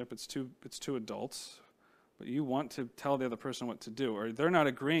relationship. It's two adults, but you want to tell the other person what to do, or they're not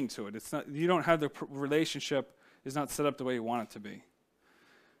agreeing to it. It's not, you don't have the relationship is not set up the way you want it to be.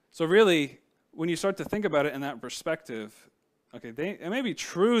 So really, when you start to think about it in that perspective, okay, it may be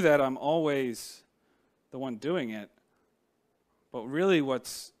true that I'm always the one doing it, but really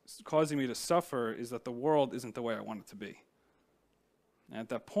what's causing me to suffer is that the world isn't the way I want it to be. And at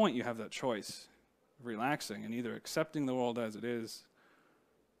that point, you have that choice of relaxing and either accepting the world as it is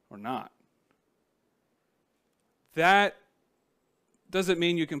or not. That doesn't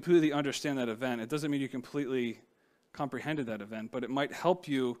mean you completely understand that event. It doesn't mean you completely comprehended that event, but it might help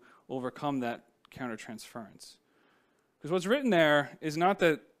you overcome that countertransference. Because what's written there is not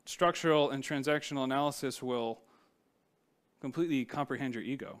that structural and transactional analysis will completely comprehend your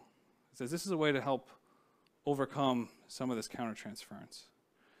ego. It says this is a way to help overcome some of this countertransference,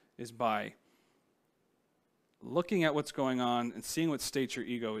 is by looking at what's going on and seeing what state your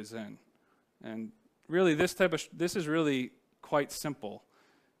ego is in. And really, this is really quite simple.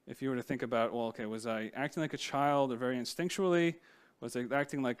 If you were to think about, well, okay, was I acting like a child or very instinctually? Was I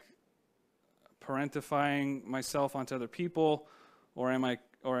acting like parentifying myself onto other people? Or am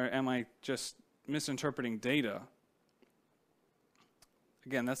I just misinterpreting data?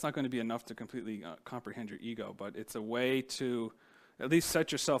 Again, that's not going to be enough to completely comprehend your ego, but it's a way to at least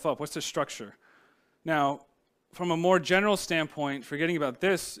set yourself up. What's the structure? Now, from a more general standpoint, forgetting about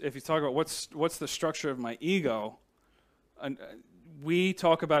this, if you talk about what's the structure of my ego, we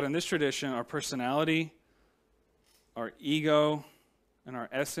talk about in this tradition our personality, our ego, and our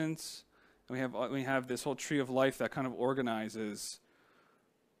essence. And we have this whole tree of life that kind of organizes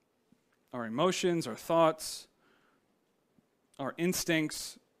our emotions, our thoughts, our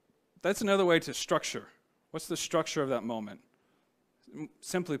instincts. That's another way to structure. What's the structure of that moment?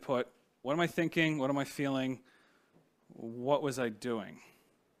 Simply put, what am I thinking? What am I feeling? What was I doing?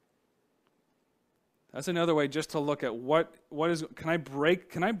 That's another way just to look at can I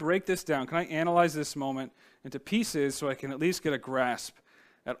break this down? Can I analyze this moment into pieces so I can at least get a grasp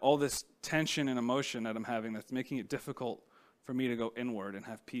at all this tension and emotion that I'm having that's making it difficult for me to go inward and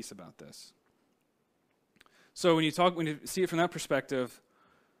have peace about this? So when you see it from that perspective,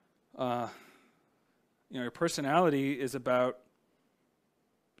 your personality is about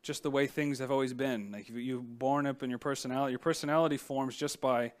just the way things have always been. Like you're born up in your personality. Your personality forms just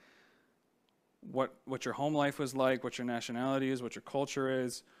by what your home life was like, what your nationality is, what your culture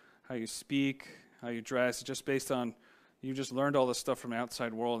is, how you speak, how you dress, just based on You just learned all this stuff from the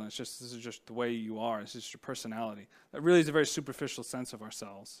outside world, and this is just the way you are. It's just your personality. That really is a very superficial sense of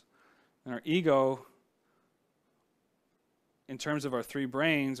ourselves. And our ego, in terms of our three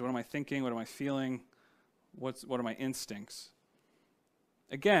brains, what am I thinking, what am I feeling, what are my instincts?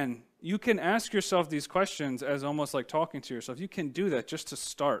 Again, you can ask yourself these questions as almost like talking to yourself. You can do that just to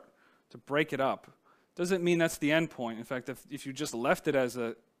start, to break it up. Doesn't mean that's the end point. In fact, if you just left it as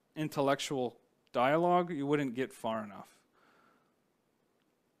an intellectual dialogue, you wouldn't get far enough.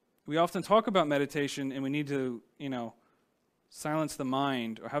 We often talk about meditation, and we need to, silence the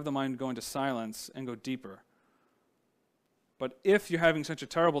mind or have the mind go into silence and go deeper. But if you're having such a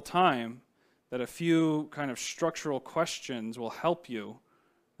terrible time that a few kind of structural questions will help you,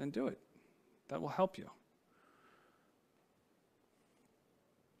 then do it. That will help you.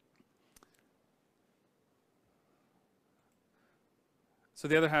 So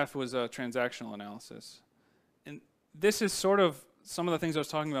the other half was transactional analysis. And this is sort of some of the things I was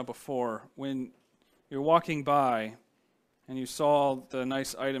talking about before. When you're walking by and you saw the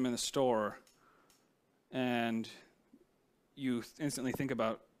nice item in the store and you instantly think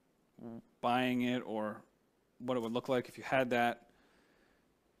about buying it or what it would look like if you had that,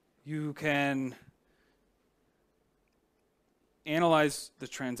 you can analyze the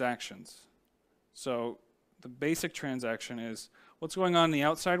transactions. So the basic transaction is what's going on in the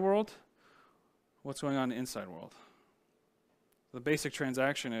outside world, what's going on in the inside world. The basic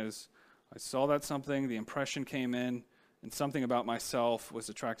transaction is I saw that something, the impression came in, and something about myself was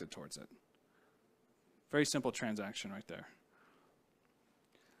attracted towards it. Very simple transaction right there.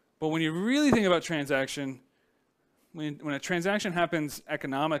 But when you really think about transaction, when a transaction happens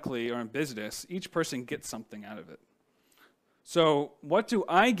economically or in business, each person gets something out of it. So what do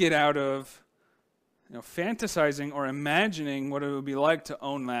I get out of fantasizing or imagining what it would be like to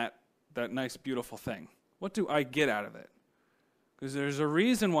own that nice, beautiful thing? What do I get out of it? Because there's a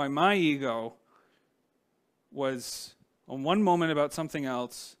reason why my ego was on one moment about something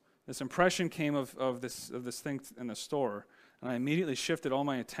else. This impression came of this thing in the store, and I immediately shifted all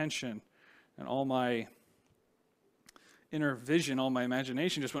my attention and all my inner vision, all my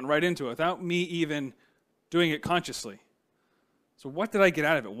imagination just went right into it without me even doing it consciously. So what did I get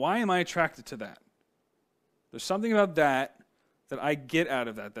out of it? Why am I attracted to that? There's something about that I get out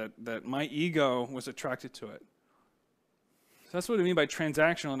of that my ego was attracted to it. So that's what I mean by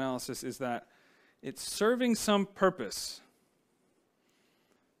transactional analysis, is that it's serving some purpose.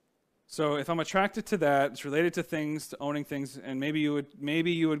 So if I'm attracted to that, it's related to things, to owning things, and maybe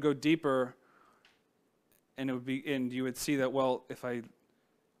you would go deeper, and you would see that, well, if I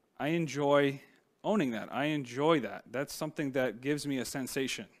enjoy owning that, I enjoy that. That's something that gives me a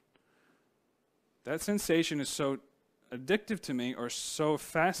sensation. That sensation is so addictive to me, or so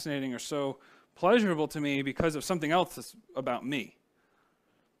fascinating, or so pleasurable to me because of something else that's about me.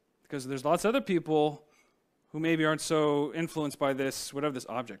 Because there's lots of other people who maybe aren't so influenced by this, whatever this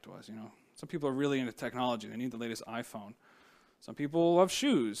object was, Some people are really into technology. They need the latest iPhone. Some people love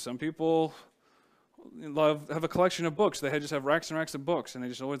shoes. Some people have a collection of books. They just have racks and racks of books, and they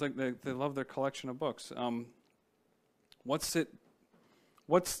just always they love their collection of books. What's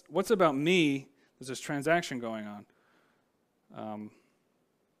about me? There's this transaction going on.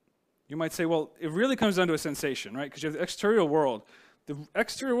 You might say, well, it really comes down to a sensation, right? Because you have the exterior world. The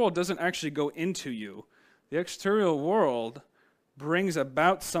exterior world doesn't actually go into you. The exterior world brings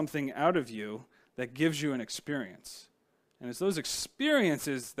about something out of you that gives you an experience. And it's those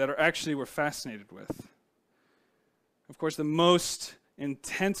experiences that we're fascinated with. Of course, the most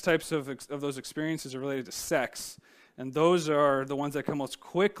intense types of those experiences are related to sex, and those are the ones that can most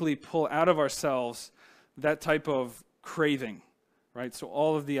quickly pull out of ourselves that type of craving, right? So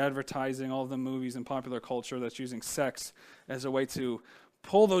all of the advertising, all of the movies and popular culture that's using sex as a way to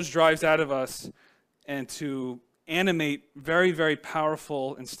pull those drives out of us and to animate very, very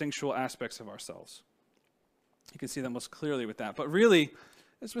powerful instinctual aspects of ourselves. You can see that most clearly with that. But really,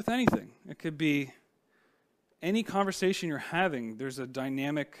 it's with anything. It could be any conversation you're having. There's a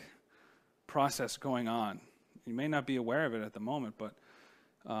dynamic process going on. You may not be aware of it at the moment, but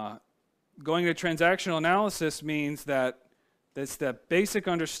going to transactional analysis means that it's that basic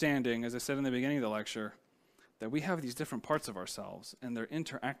understanding, as I said in the beginning of the lecture, that we have these different parts of ourselves, and they're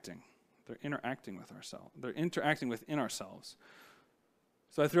interacting. They're interacting with ourselves. They're interacting within ourselves.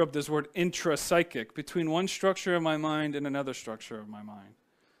 So I threw up this word intrapsychic, between one structure of my mind and another structure of my mind.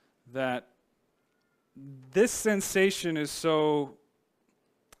 That this sensation is so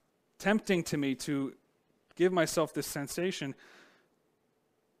tempting to me to give myself this sensation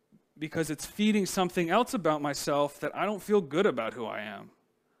because it's feeding something else about myself that I don't feel good about who I am.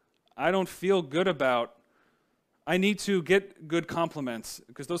 I I need to get good compliments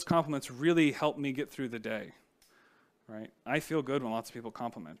because those compliments really help me get through the day, right? I feel good when lots of people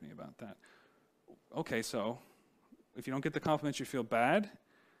compliment me about that. Okay, so if you don't get the compliments, you feel bad.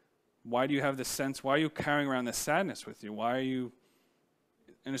 Why do you have this sense? Why are you carrying around this sadness with you? Why are you,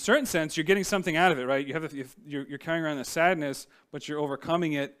 in a certain sense, you're getting something out of it, right? You're carrying around the sadness, but you're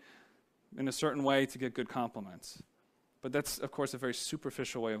overcoming it in a certain way to get good compliments. But that's, of course, a very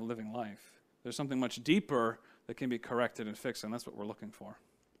superficial way of living life. There's something much deeper that can be corrected and fixed, and that's what we're looking for.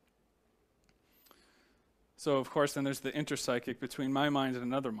 So, of course, then there's the interpsychic between my mind and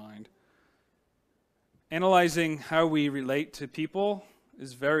another mind. Analyzing how we relate to people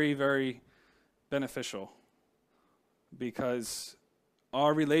is very, very beneficial because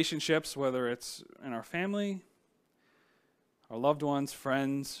our relationships, whether it's in our family, our loved ones,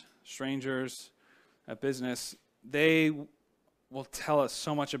 friends, strangers, at business, they will tell us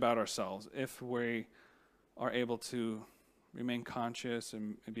so much about ourselves if we are able to remain conscious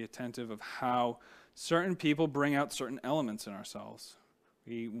and be attentive of how certain people bring out certain elements in ourselves.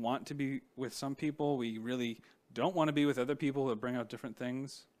 We want to be with some people. We really don't want to be with other people that bring out different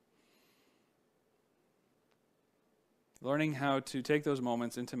things. Learning how to take those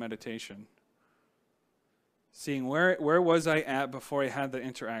moments into meditation. Seeing where was I at before I had the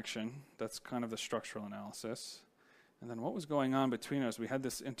interaction. That's kind of the structural analysis. And then what was going on between us? We had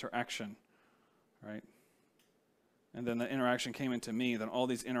this interaction, right? And then the interaction came into me. Then all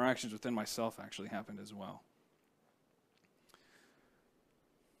these interactions within myself actually happened as well.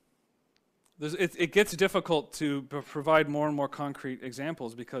 It gets difficult to provide more and more concrete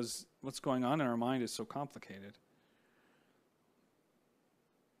examples because what's going on in our mind is so complicated.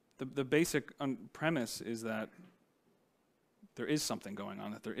 The basic premise is that there is something going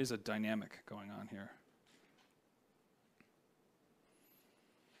on, that there is a dynamic going on here.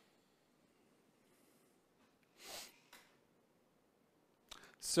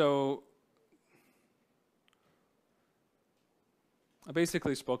 So, I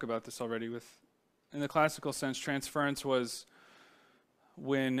basically spoke about this already. In the classical sense, transference was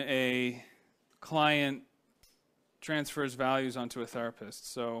when a client transfers values onto a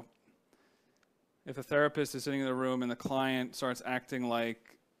therapist. So if a therapist is sitting in the room and the client starts acting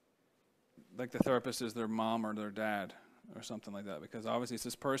like the therapist is their mom or their dad or something like that, because obviously it's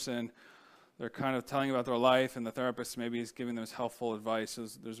this person, they're kind of telling about their life and the therapist maybe is giving them helpful advice. So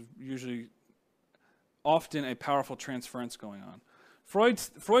there's usually often a powerful transference going on.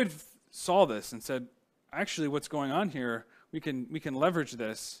 Freud saw this and said, actually what's going on here, we can leverage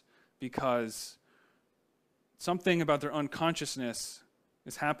this because something about their unconsciousness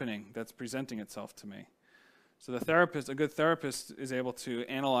is happening that's presenting itself to me. So a good therapist is able to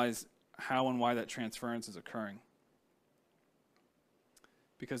analyze how and why that transference is occurring.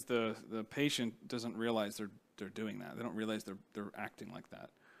 Because the patient doesn't realize they're doing that. They don't realize they're acting like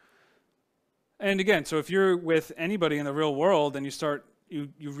that. And again, so if you're with anybody in the real world and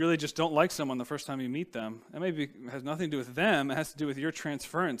you really just don't like someone the first time you meet them, it maybe has nothing to do with them, it has to do with your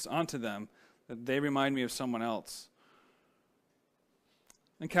transference onto them, that they remind me of someone else.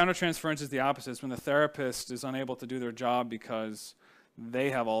 And countertransference is the opposite. It's when the therapist is unable to do their job because they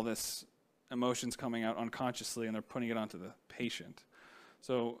have all this emotions coming out unconsciously and they're putting it onto the patient.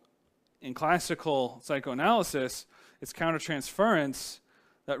 So in classical psychoanalysis, it's countertransference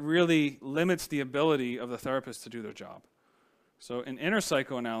that really limits the ability of the therapist to do their job. So in inner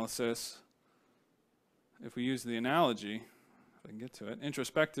psychoanalysis, if we use the analogy, if I can get to it,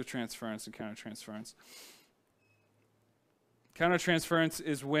 introspective transference and countertransference. Countertransference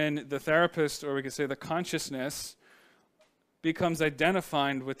is when the therapist, or we could say the consciousness, becomes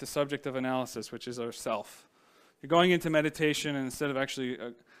identified with the subject of analysis, which is ourself. You're going into meditation, and instead of actually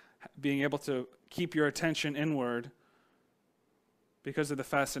being able to keep your attention inward, because of the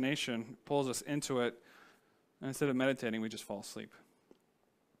fascination, pulls us into it, and instead of meditating, we just fall asleep.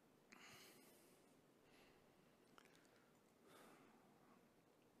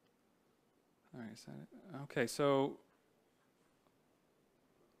 All right, is that it? Okay, so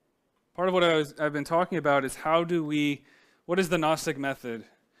part of what I've been talking about is what is the Gnostic method?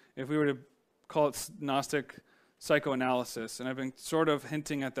 If we were to call it Gnostic psychoanalysis, and I've been sort of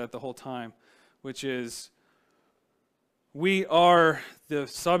hinting at that the whole time, which is we are the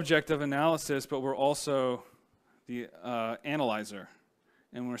subject of analysis, but we're also the analyzer.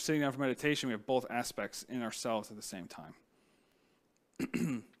 And when we're sitting down for meditation, we have both aspects in ourselves at the same time.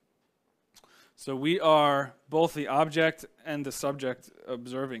 So we are both the object and the subject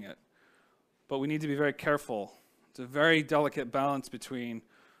observing it. But we need to be very careful. It's a very delicate balance between,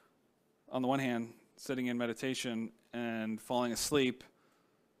 on the one hand, sitting in meditation and falling asleep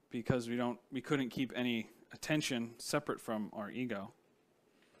because we couldn't keep any attention separate from our ego,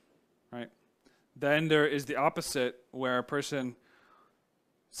 right? Then there is the opposite, where a person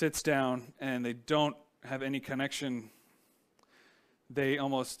sits down and they don't have any connection. They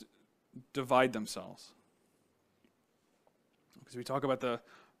almost divide themselves. Because we talk about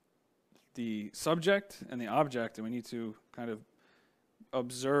the subject and the object, and we need to kind of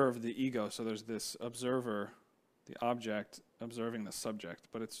observe the ego. So there's this observer, the object, observing the subject.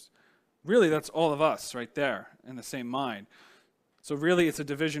 But it's really, that's all of us right there in the same mind. So really, it's a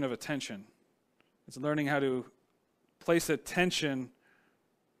division of attention. It's learning how to place attention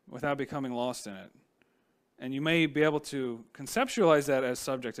without becoming lost in it. And you may be able to conceptualize that as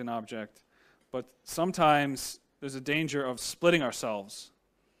subject and object, but sometimes there's a danger of splitting ourselves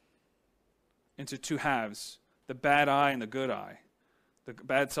into two halves, the bad I and the good I, the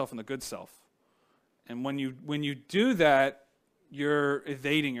bad self and the good self. And when you do that, you're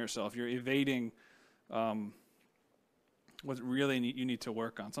evading yourself. You're evading what really you need to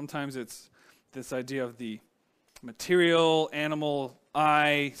work on. Sometimes it's this idea of the material, animal,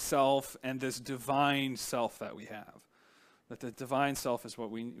 I, self, and this divine self that we have. That the divine self is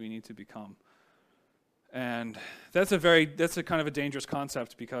what we need to become. And that's a kind of a dangerous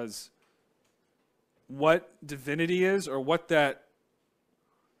concept, because what divinity is, or what that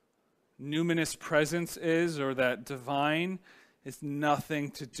numinous presence is, or that divine, is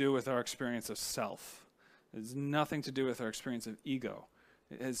nothing to do with our experience of self. It has nothing to do with our experience of ego.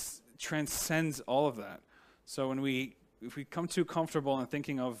 It transcends all of that. So if we come too comfortable in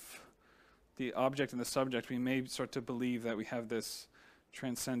thinking of the object and the subject, we may start to believe that we have this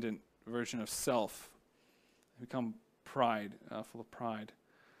transcendent version of self. We become full of pride.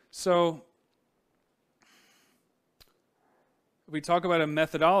 So if we talk about a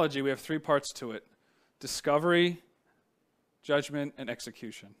methodology, we have three parts to it: discovery, judgment, and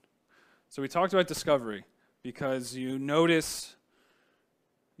execution. So we talked about discovery because you notice,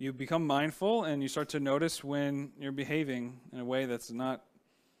 you become mindful, and you start to notice when you're behaving in a way that's not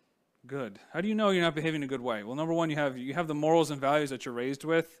good. How do you know you're not behaving in a good way? Well, number one, you have the morals and values that you're raised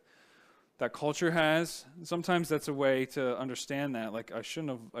with, that culture has. And sometimes that's a way to understand that. Like, I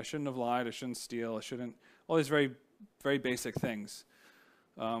shouldn't have lied, I shouldn't steal, I shouldn't. All these very, very basic things.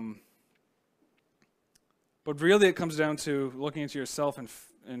 But really, it comes down to looking into yourself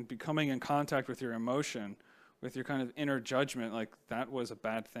and becoming in contact with your emotion, with your kind of inner judgment, like, that was a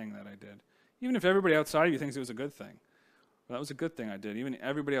bad thing that I did. Even if everybody outside of you thinks it was a good thing. Well, that was a good thing I did. Even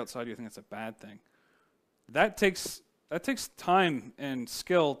everybody outside of you thinks it's a bad thing. That takes time and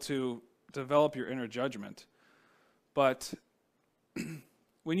skill to develop your inner judgment. But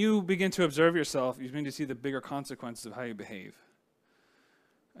when you begin to observe yourself, you begin to see the bigger consequences of how you behave.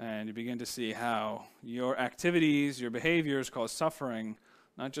 And you begin to see how your activities, your behaviors cause suffering,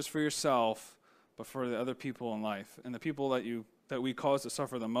 not just for yourself, but for the other people in life. And the people that we cause to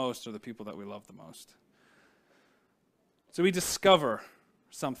suffer the most are the people that we love the most. So we discover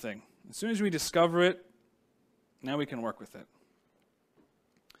something. As soon as we discover it, now we can work with it.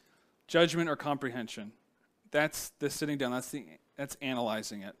 Judgment or comprehension. That's the sitting down. That's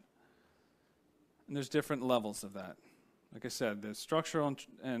analyzing it. And there's different levels of that. Like I said, the structural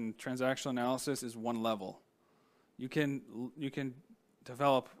and transactional analysis is one level. You can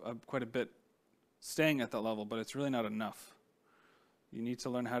develop quite a bit staying at that level, but it's really not enough. You need to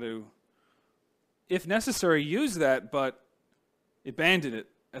learn how to, if necessary, use that, but abandon it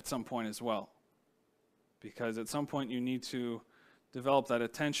at some point as well. Because at some point you need to develop that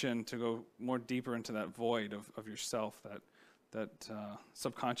attention to go more deeper into that void of yourself, that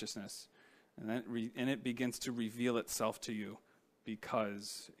subconsciousness. And it begins to reveal itself to you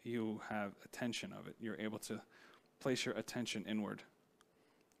because you have attention of it. You're able to place your attention inward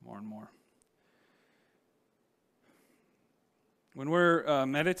more and more. When we're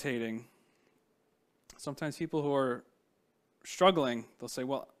meditating, sometimes people who are struggling, they'll say,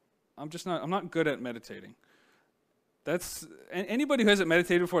 well, I'm not good at meditating. That's anybody who hasn't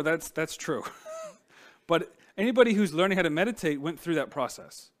meditated before, that's true. But anybody who's learning how to meditate went through that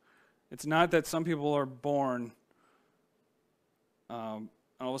process. It's not that some people are born and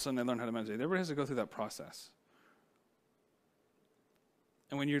all of a sudden they learn how to meditate. Everybody has to go through that process.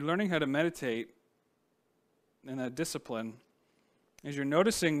 And when you're learning how to meditate in that discipline, is you're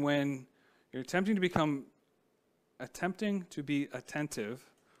noticing when you're attempting to be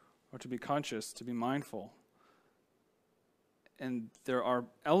attentive or to be conscious, to be mindful. And there are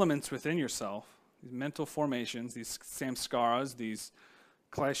elements within yourself, these mental formations, these samskaras, these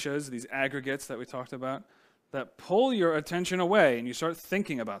kleshas, these aggregates that we talked about, that pull your attention away and you start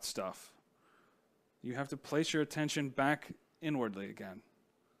thinking about stuff. You have to place your attention back inwardly again.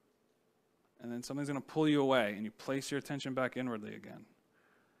 and then something's going to pull you away, and you place your attention back inwardly again.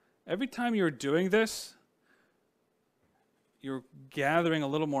 Every time you're doing this, you're gathering a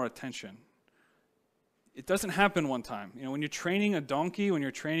little more attention. It doesn't happen one time. When you're training a donkey, when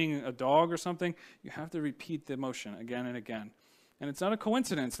you're training a dog or something, you have to repeat the motion again and again. And it's not a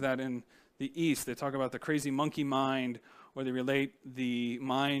coincidence that in the East they talk about the crazy monkey mind, or they relate the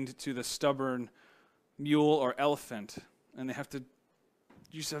mind to the stubborn mule or elephant, and you have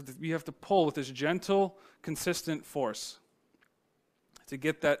to pull with this gentle, consistent force to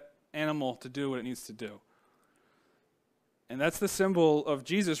get that animal to do what it needs to do. And that's the symbol of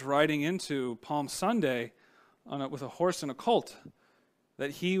Jesus riding into Palm Sunday with a horse and a colt,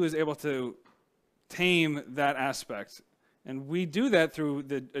 that he was able to tame that aspect. And we do that through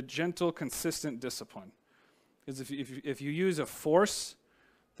a gentle, consistent discipline. Because if you use a force,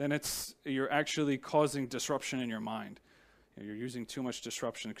 then you're actually causing disruption in your mind. You're using too much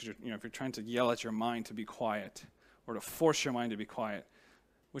disruption because if you're trying to yell at your mind to be quiet or to force your mind to be quiet,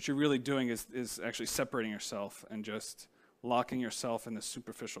 what you're really doing is actually separating yourself and just locking yourself in this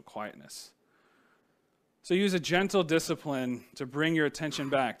superficial quietness. So use a gentle discipline to bring your attention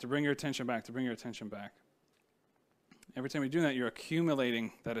back, to bring your attention back, to bring your attention back. Every time you're doing that, you're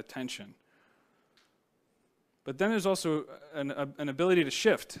accumulating that attention. But then there's also an ability to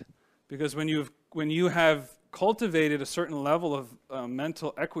shift, because when you have cultivated a certain level of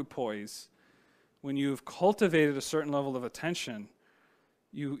mental equipoise, when you've cultivated a certain level of attention,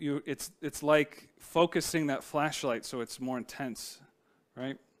 it's like focusing that flashlight so it's more intense,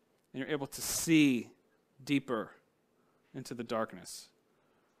 right? And you're able to see deeper into the darkness.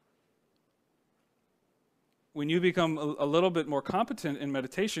 When you become a little bit more competent in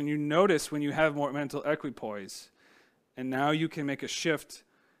meditation, you notice when you have more mental equipoise, and now you can make a shift,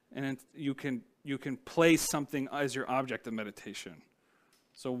 and you can place something as your object of meditation.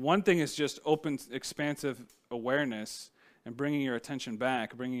 So one thing is just open, expansive awareness and bringing your attention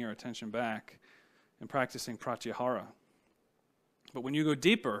back, and practicing pratyahara. But when you go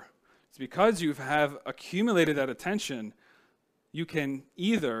deeper, it's because you have accumulated that attention, you can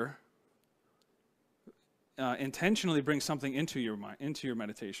either intentionally bring something into your mind, into your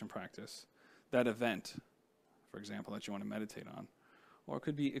meditation practice, that event, for example, that you want to meditate on, or it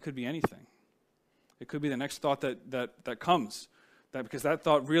could be anything. It could be the next thought that comes, because that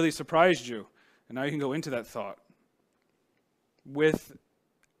thought really surprised you, and now you can go into that thought with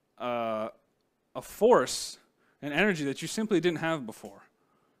a force and energy that you simply didn't have before,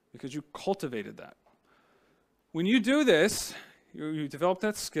 because you cultivated that. When you do this, you develop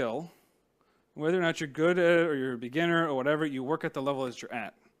that skill. Whether or not you're good at it or you're a beginner or whatever, you work at the level that you're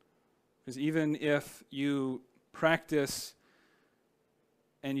at. Because even if you practice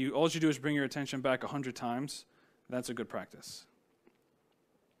and all you do is bring your attention back 100 times, that's a good practice.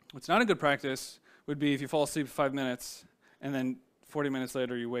 What's not a good practice would be if you fall asleep for 5 minutes and then 40 minutes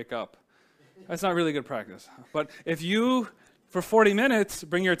later you wake up. That's not really good practice. But if you, for 40 minutes,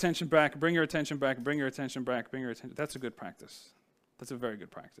 bring your attention back, that's a good practice. That's a very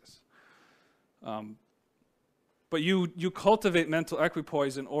good practice. But you cultivate mental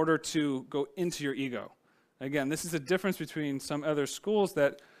equipoise in order to go into your ego. Again, this is the difference between some other schools,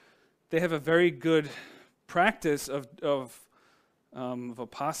 that they have a very good practice of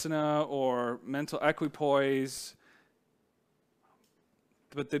vipassana or mental equipoise,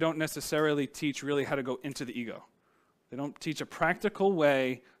 but they don't necessarily teach really how to go into the ego. They don't teach a practical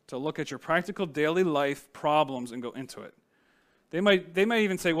way to look at your practical daily life problems and go into it. They might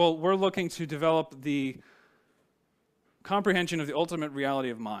even say, well, we're looking to develop the comprehension of the ultimate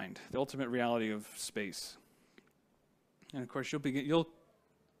reality of mind, the ultimate reality of space. And of course, you'll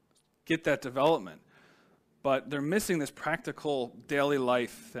get that development. But they're missing this practical daily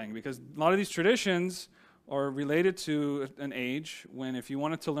life thing, because a lot of these traditions are related to an age when, if you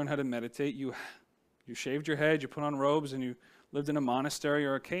wanted to learn how to meditate, you shaved your head, you put on robes, and you lived in a monastery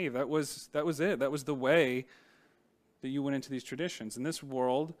or a cave. That was it. That was the way that you went into these traditions. And this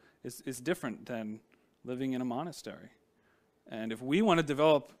world is different than living in a monastery. And if we want to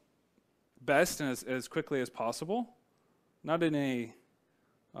develop best and as quickly as possible, not in a,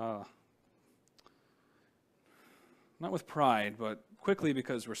 not with pride, but quickly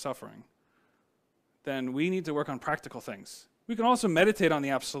because we're suffering, then we need to work on practical things. We can also meditate on the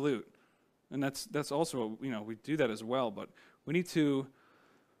absolute, and that's also, we do that as well, but we need to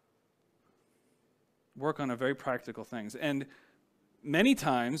work on a very practical things. And many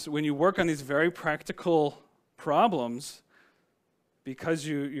times when you work on these very practical problems, because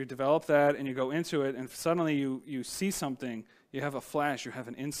you develop that and you go into it and suddenly you see something, you have a flash, you have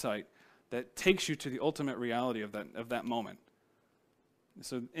an insight that takes you to the ultimate reality of that moment.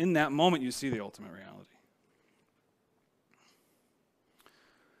 So in that moment, you see the ultimate reality.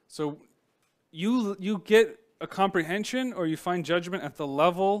 So you get a comprehension or you find judgment at the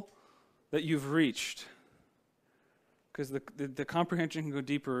level that you've reached. Because the comprehension can go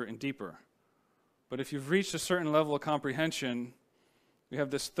deeper and deeper. But if you've reached a certain level of comprehension, we have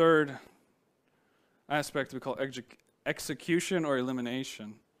this third aspect we call execution or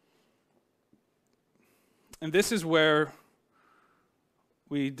elimination. And this is where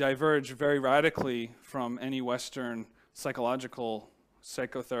we diverge very radically from any Western psychological,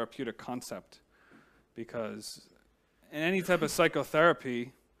 psychotherapeutic concept. Because in any type of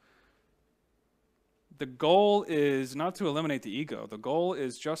psychotherapy, the goal is not to eliminate the ego. The goal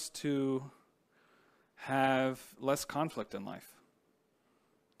is just to have less conflict in life.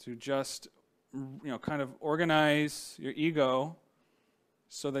 To just, kind of organize your ego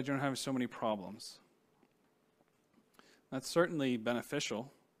so that you don't have so many problems. That's certainly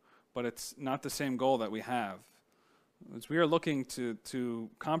beneficial, but it's not the same goal that we have. As we are looking to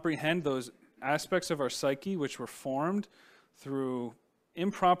comprehend those aspects of our psyche which were formed through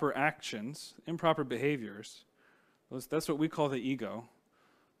improper actions, improper behaviors. That's what we call the ego,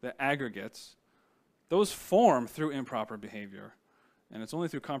 the aggregates. Those form through improper behavior. And it's only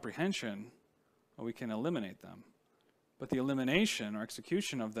through comprehension that we can eliminate them. But the elimination or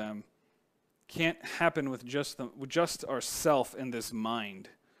execution of them can't happen with just our self in this mind.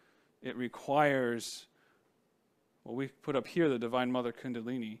 It requires what we put up here, the Divine Mother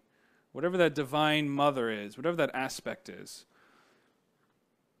Kundalini. Whatever that Divine Mother is, whatever that aspect is,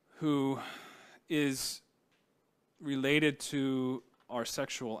 who is related to our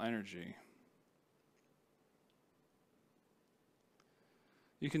sexual energy.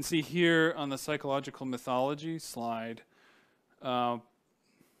 You can see here on the psychological mythology slide,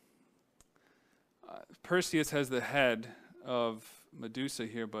 Perseus has the head of Medusa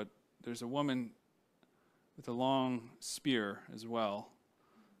here, but there's a woman with a long spear as well.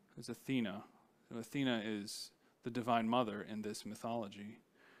 It's Athena. So Athena is the Divine Mother in this mythology.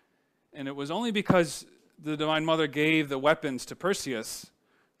 And it was only because the Divine Mother gave the weapons to Perseus,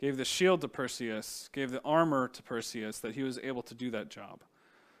 gave the shield to Perseus, gave the armor to Perseus, that he was able to do that job.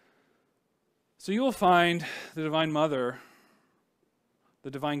 So you will find the Divine Mother,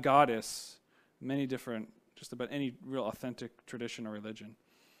 the Divine Goddess, many different, just about any real authentic tradition or religion.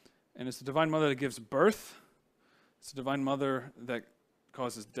 And it's the Divine Mother that gives birth. It's the Divine Mother that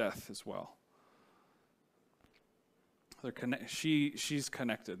causes death as well. She's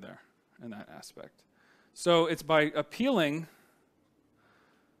connected there in that aspect. So it's by appealing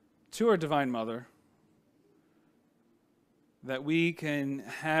to our Divine Mother that we can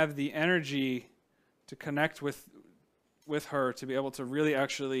have the energy to connect with her, to be able to really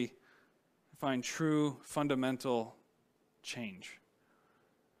actually find true fundamental change.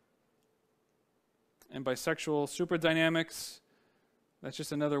 And by sexual superdynamics, that's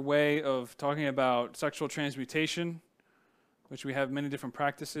just another way of talking about sexual transmutation, which we have many different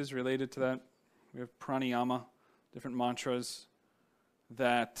practices related to that. We have pranayama, different mantras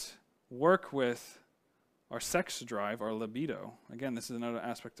that work with our sex drive, our libido. Again, this is another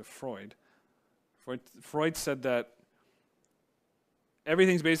aspect of Freud. Freud said that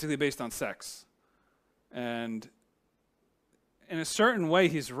everything's basically based on sex. And in a certain way,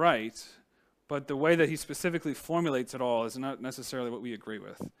 he's right, but the way that he specifically formulates it all is not necessarily what we agree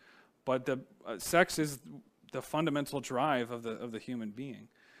with. But the sex is the fundamental drive of the human being.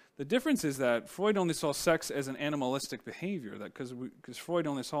 The difference is that Freud only saw sex as an animalistic behavior, that because Freud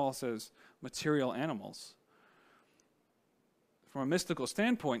only saw us as material animals. From a mystical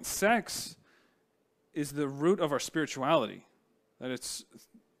standpoint, sex is the root of our spirituality. That it's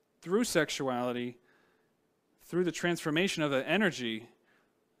through sexuality, through the transformation of the energy,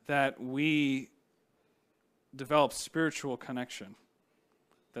 that we develop spiritual connection.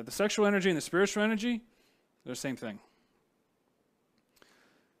 That the sexual energy and the spiritual energy, they're the same thing.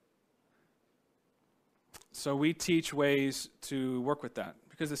 So we teach ways to work with that,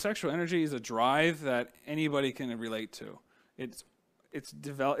 because the sexual energy is a drive that anybody can relate to. It's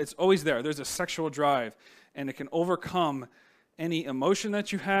always there. There's a sexual drive, and it can overcome any emotion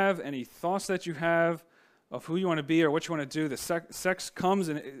that you have, any thoughts that you have of who you want to be or what you want to do. The sex comes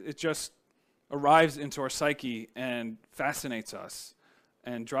and it just arrives into our psyche and fascinates us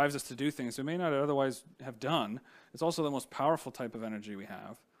and drives us to do things we may not otherwise have done. It's also the most powerful type of energy we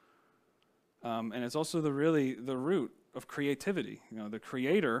have. And it's also the root of creativity. The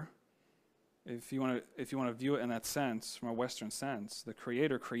creator, if you want to view it in that sense, from a Western sense, the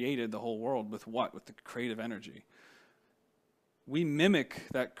creator created the whole world with what? With the creative energy. We mimic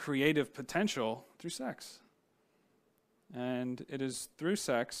that creative potential through sex. And it is through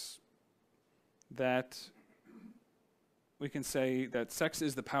sex that we can say that sex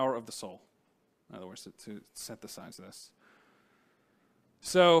is the power of the soul. In other words, to synthesize this.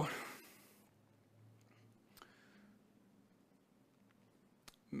 So,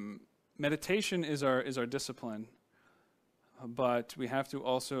 meditation is our discipline, but we have to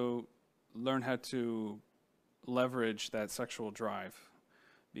also learn how to leverage that sexual drive,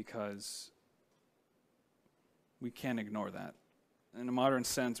 because we can't ignore that. In a modern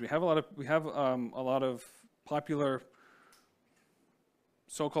sense, we have a lot of popular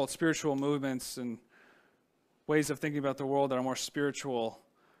so-called spiritual movements and ways of thinking about the world that are more spiritual,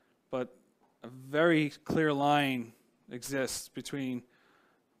 but a very clear line exists between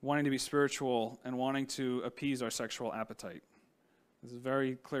wanting to be spiritual and wanting to appease our sexual appetite. There's a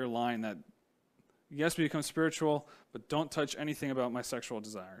very clear line that, yes, we become spiritual, but don't touch anything about my sexual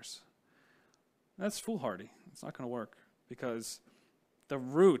desires. That's foolhardy. It's not going to work, because the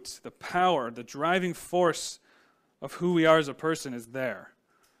root, the power, the driving force of who we are as a person is there.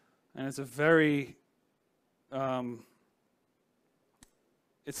 And it's a very,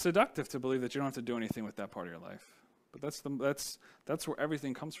 it's seductive to believe that you don't have to do anything with that part of your life. But that's where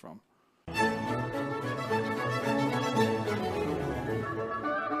everything comes from.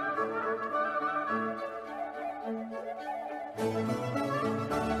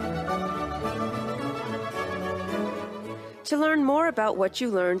 To learn more about what you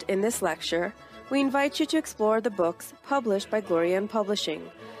learned in this lecture, we invite you to explore the books published by Glorian Publishing,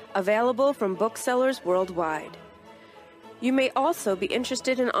 available from booksellers worldwide. You may also be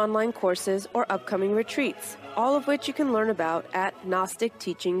interested in online courses or upcoming retreats, all of which you can learn about at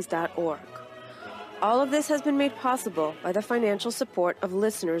GnosticTeachings.org. All of this has been made possible by the financial support of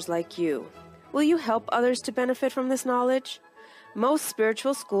listeners like you. Will you help others to benefit from this knowledge? Most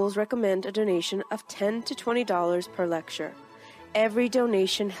spiritual schools recommend a donation of $10 to $20 per lecture. Every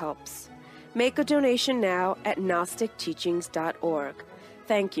donation helps. Make a donation now at GnosticTeachings.org.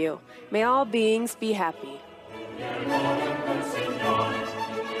 Thank you. May all beings be happy.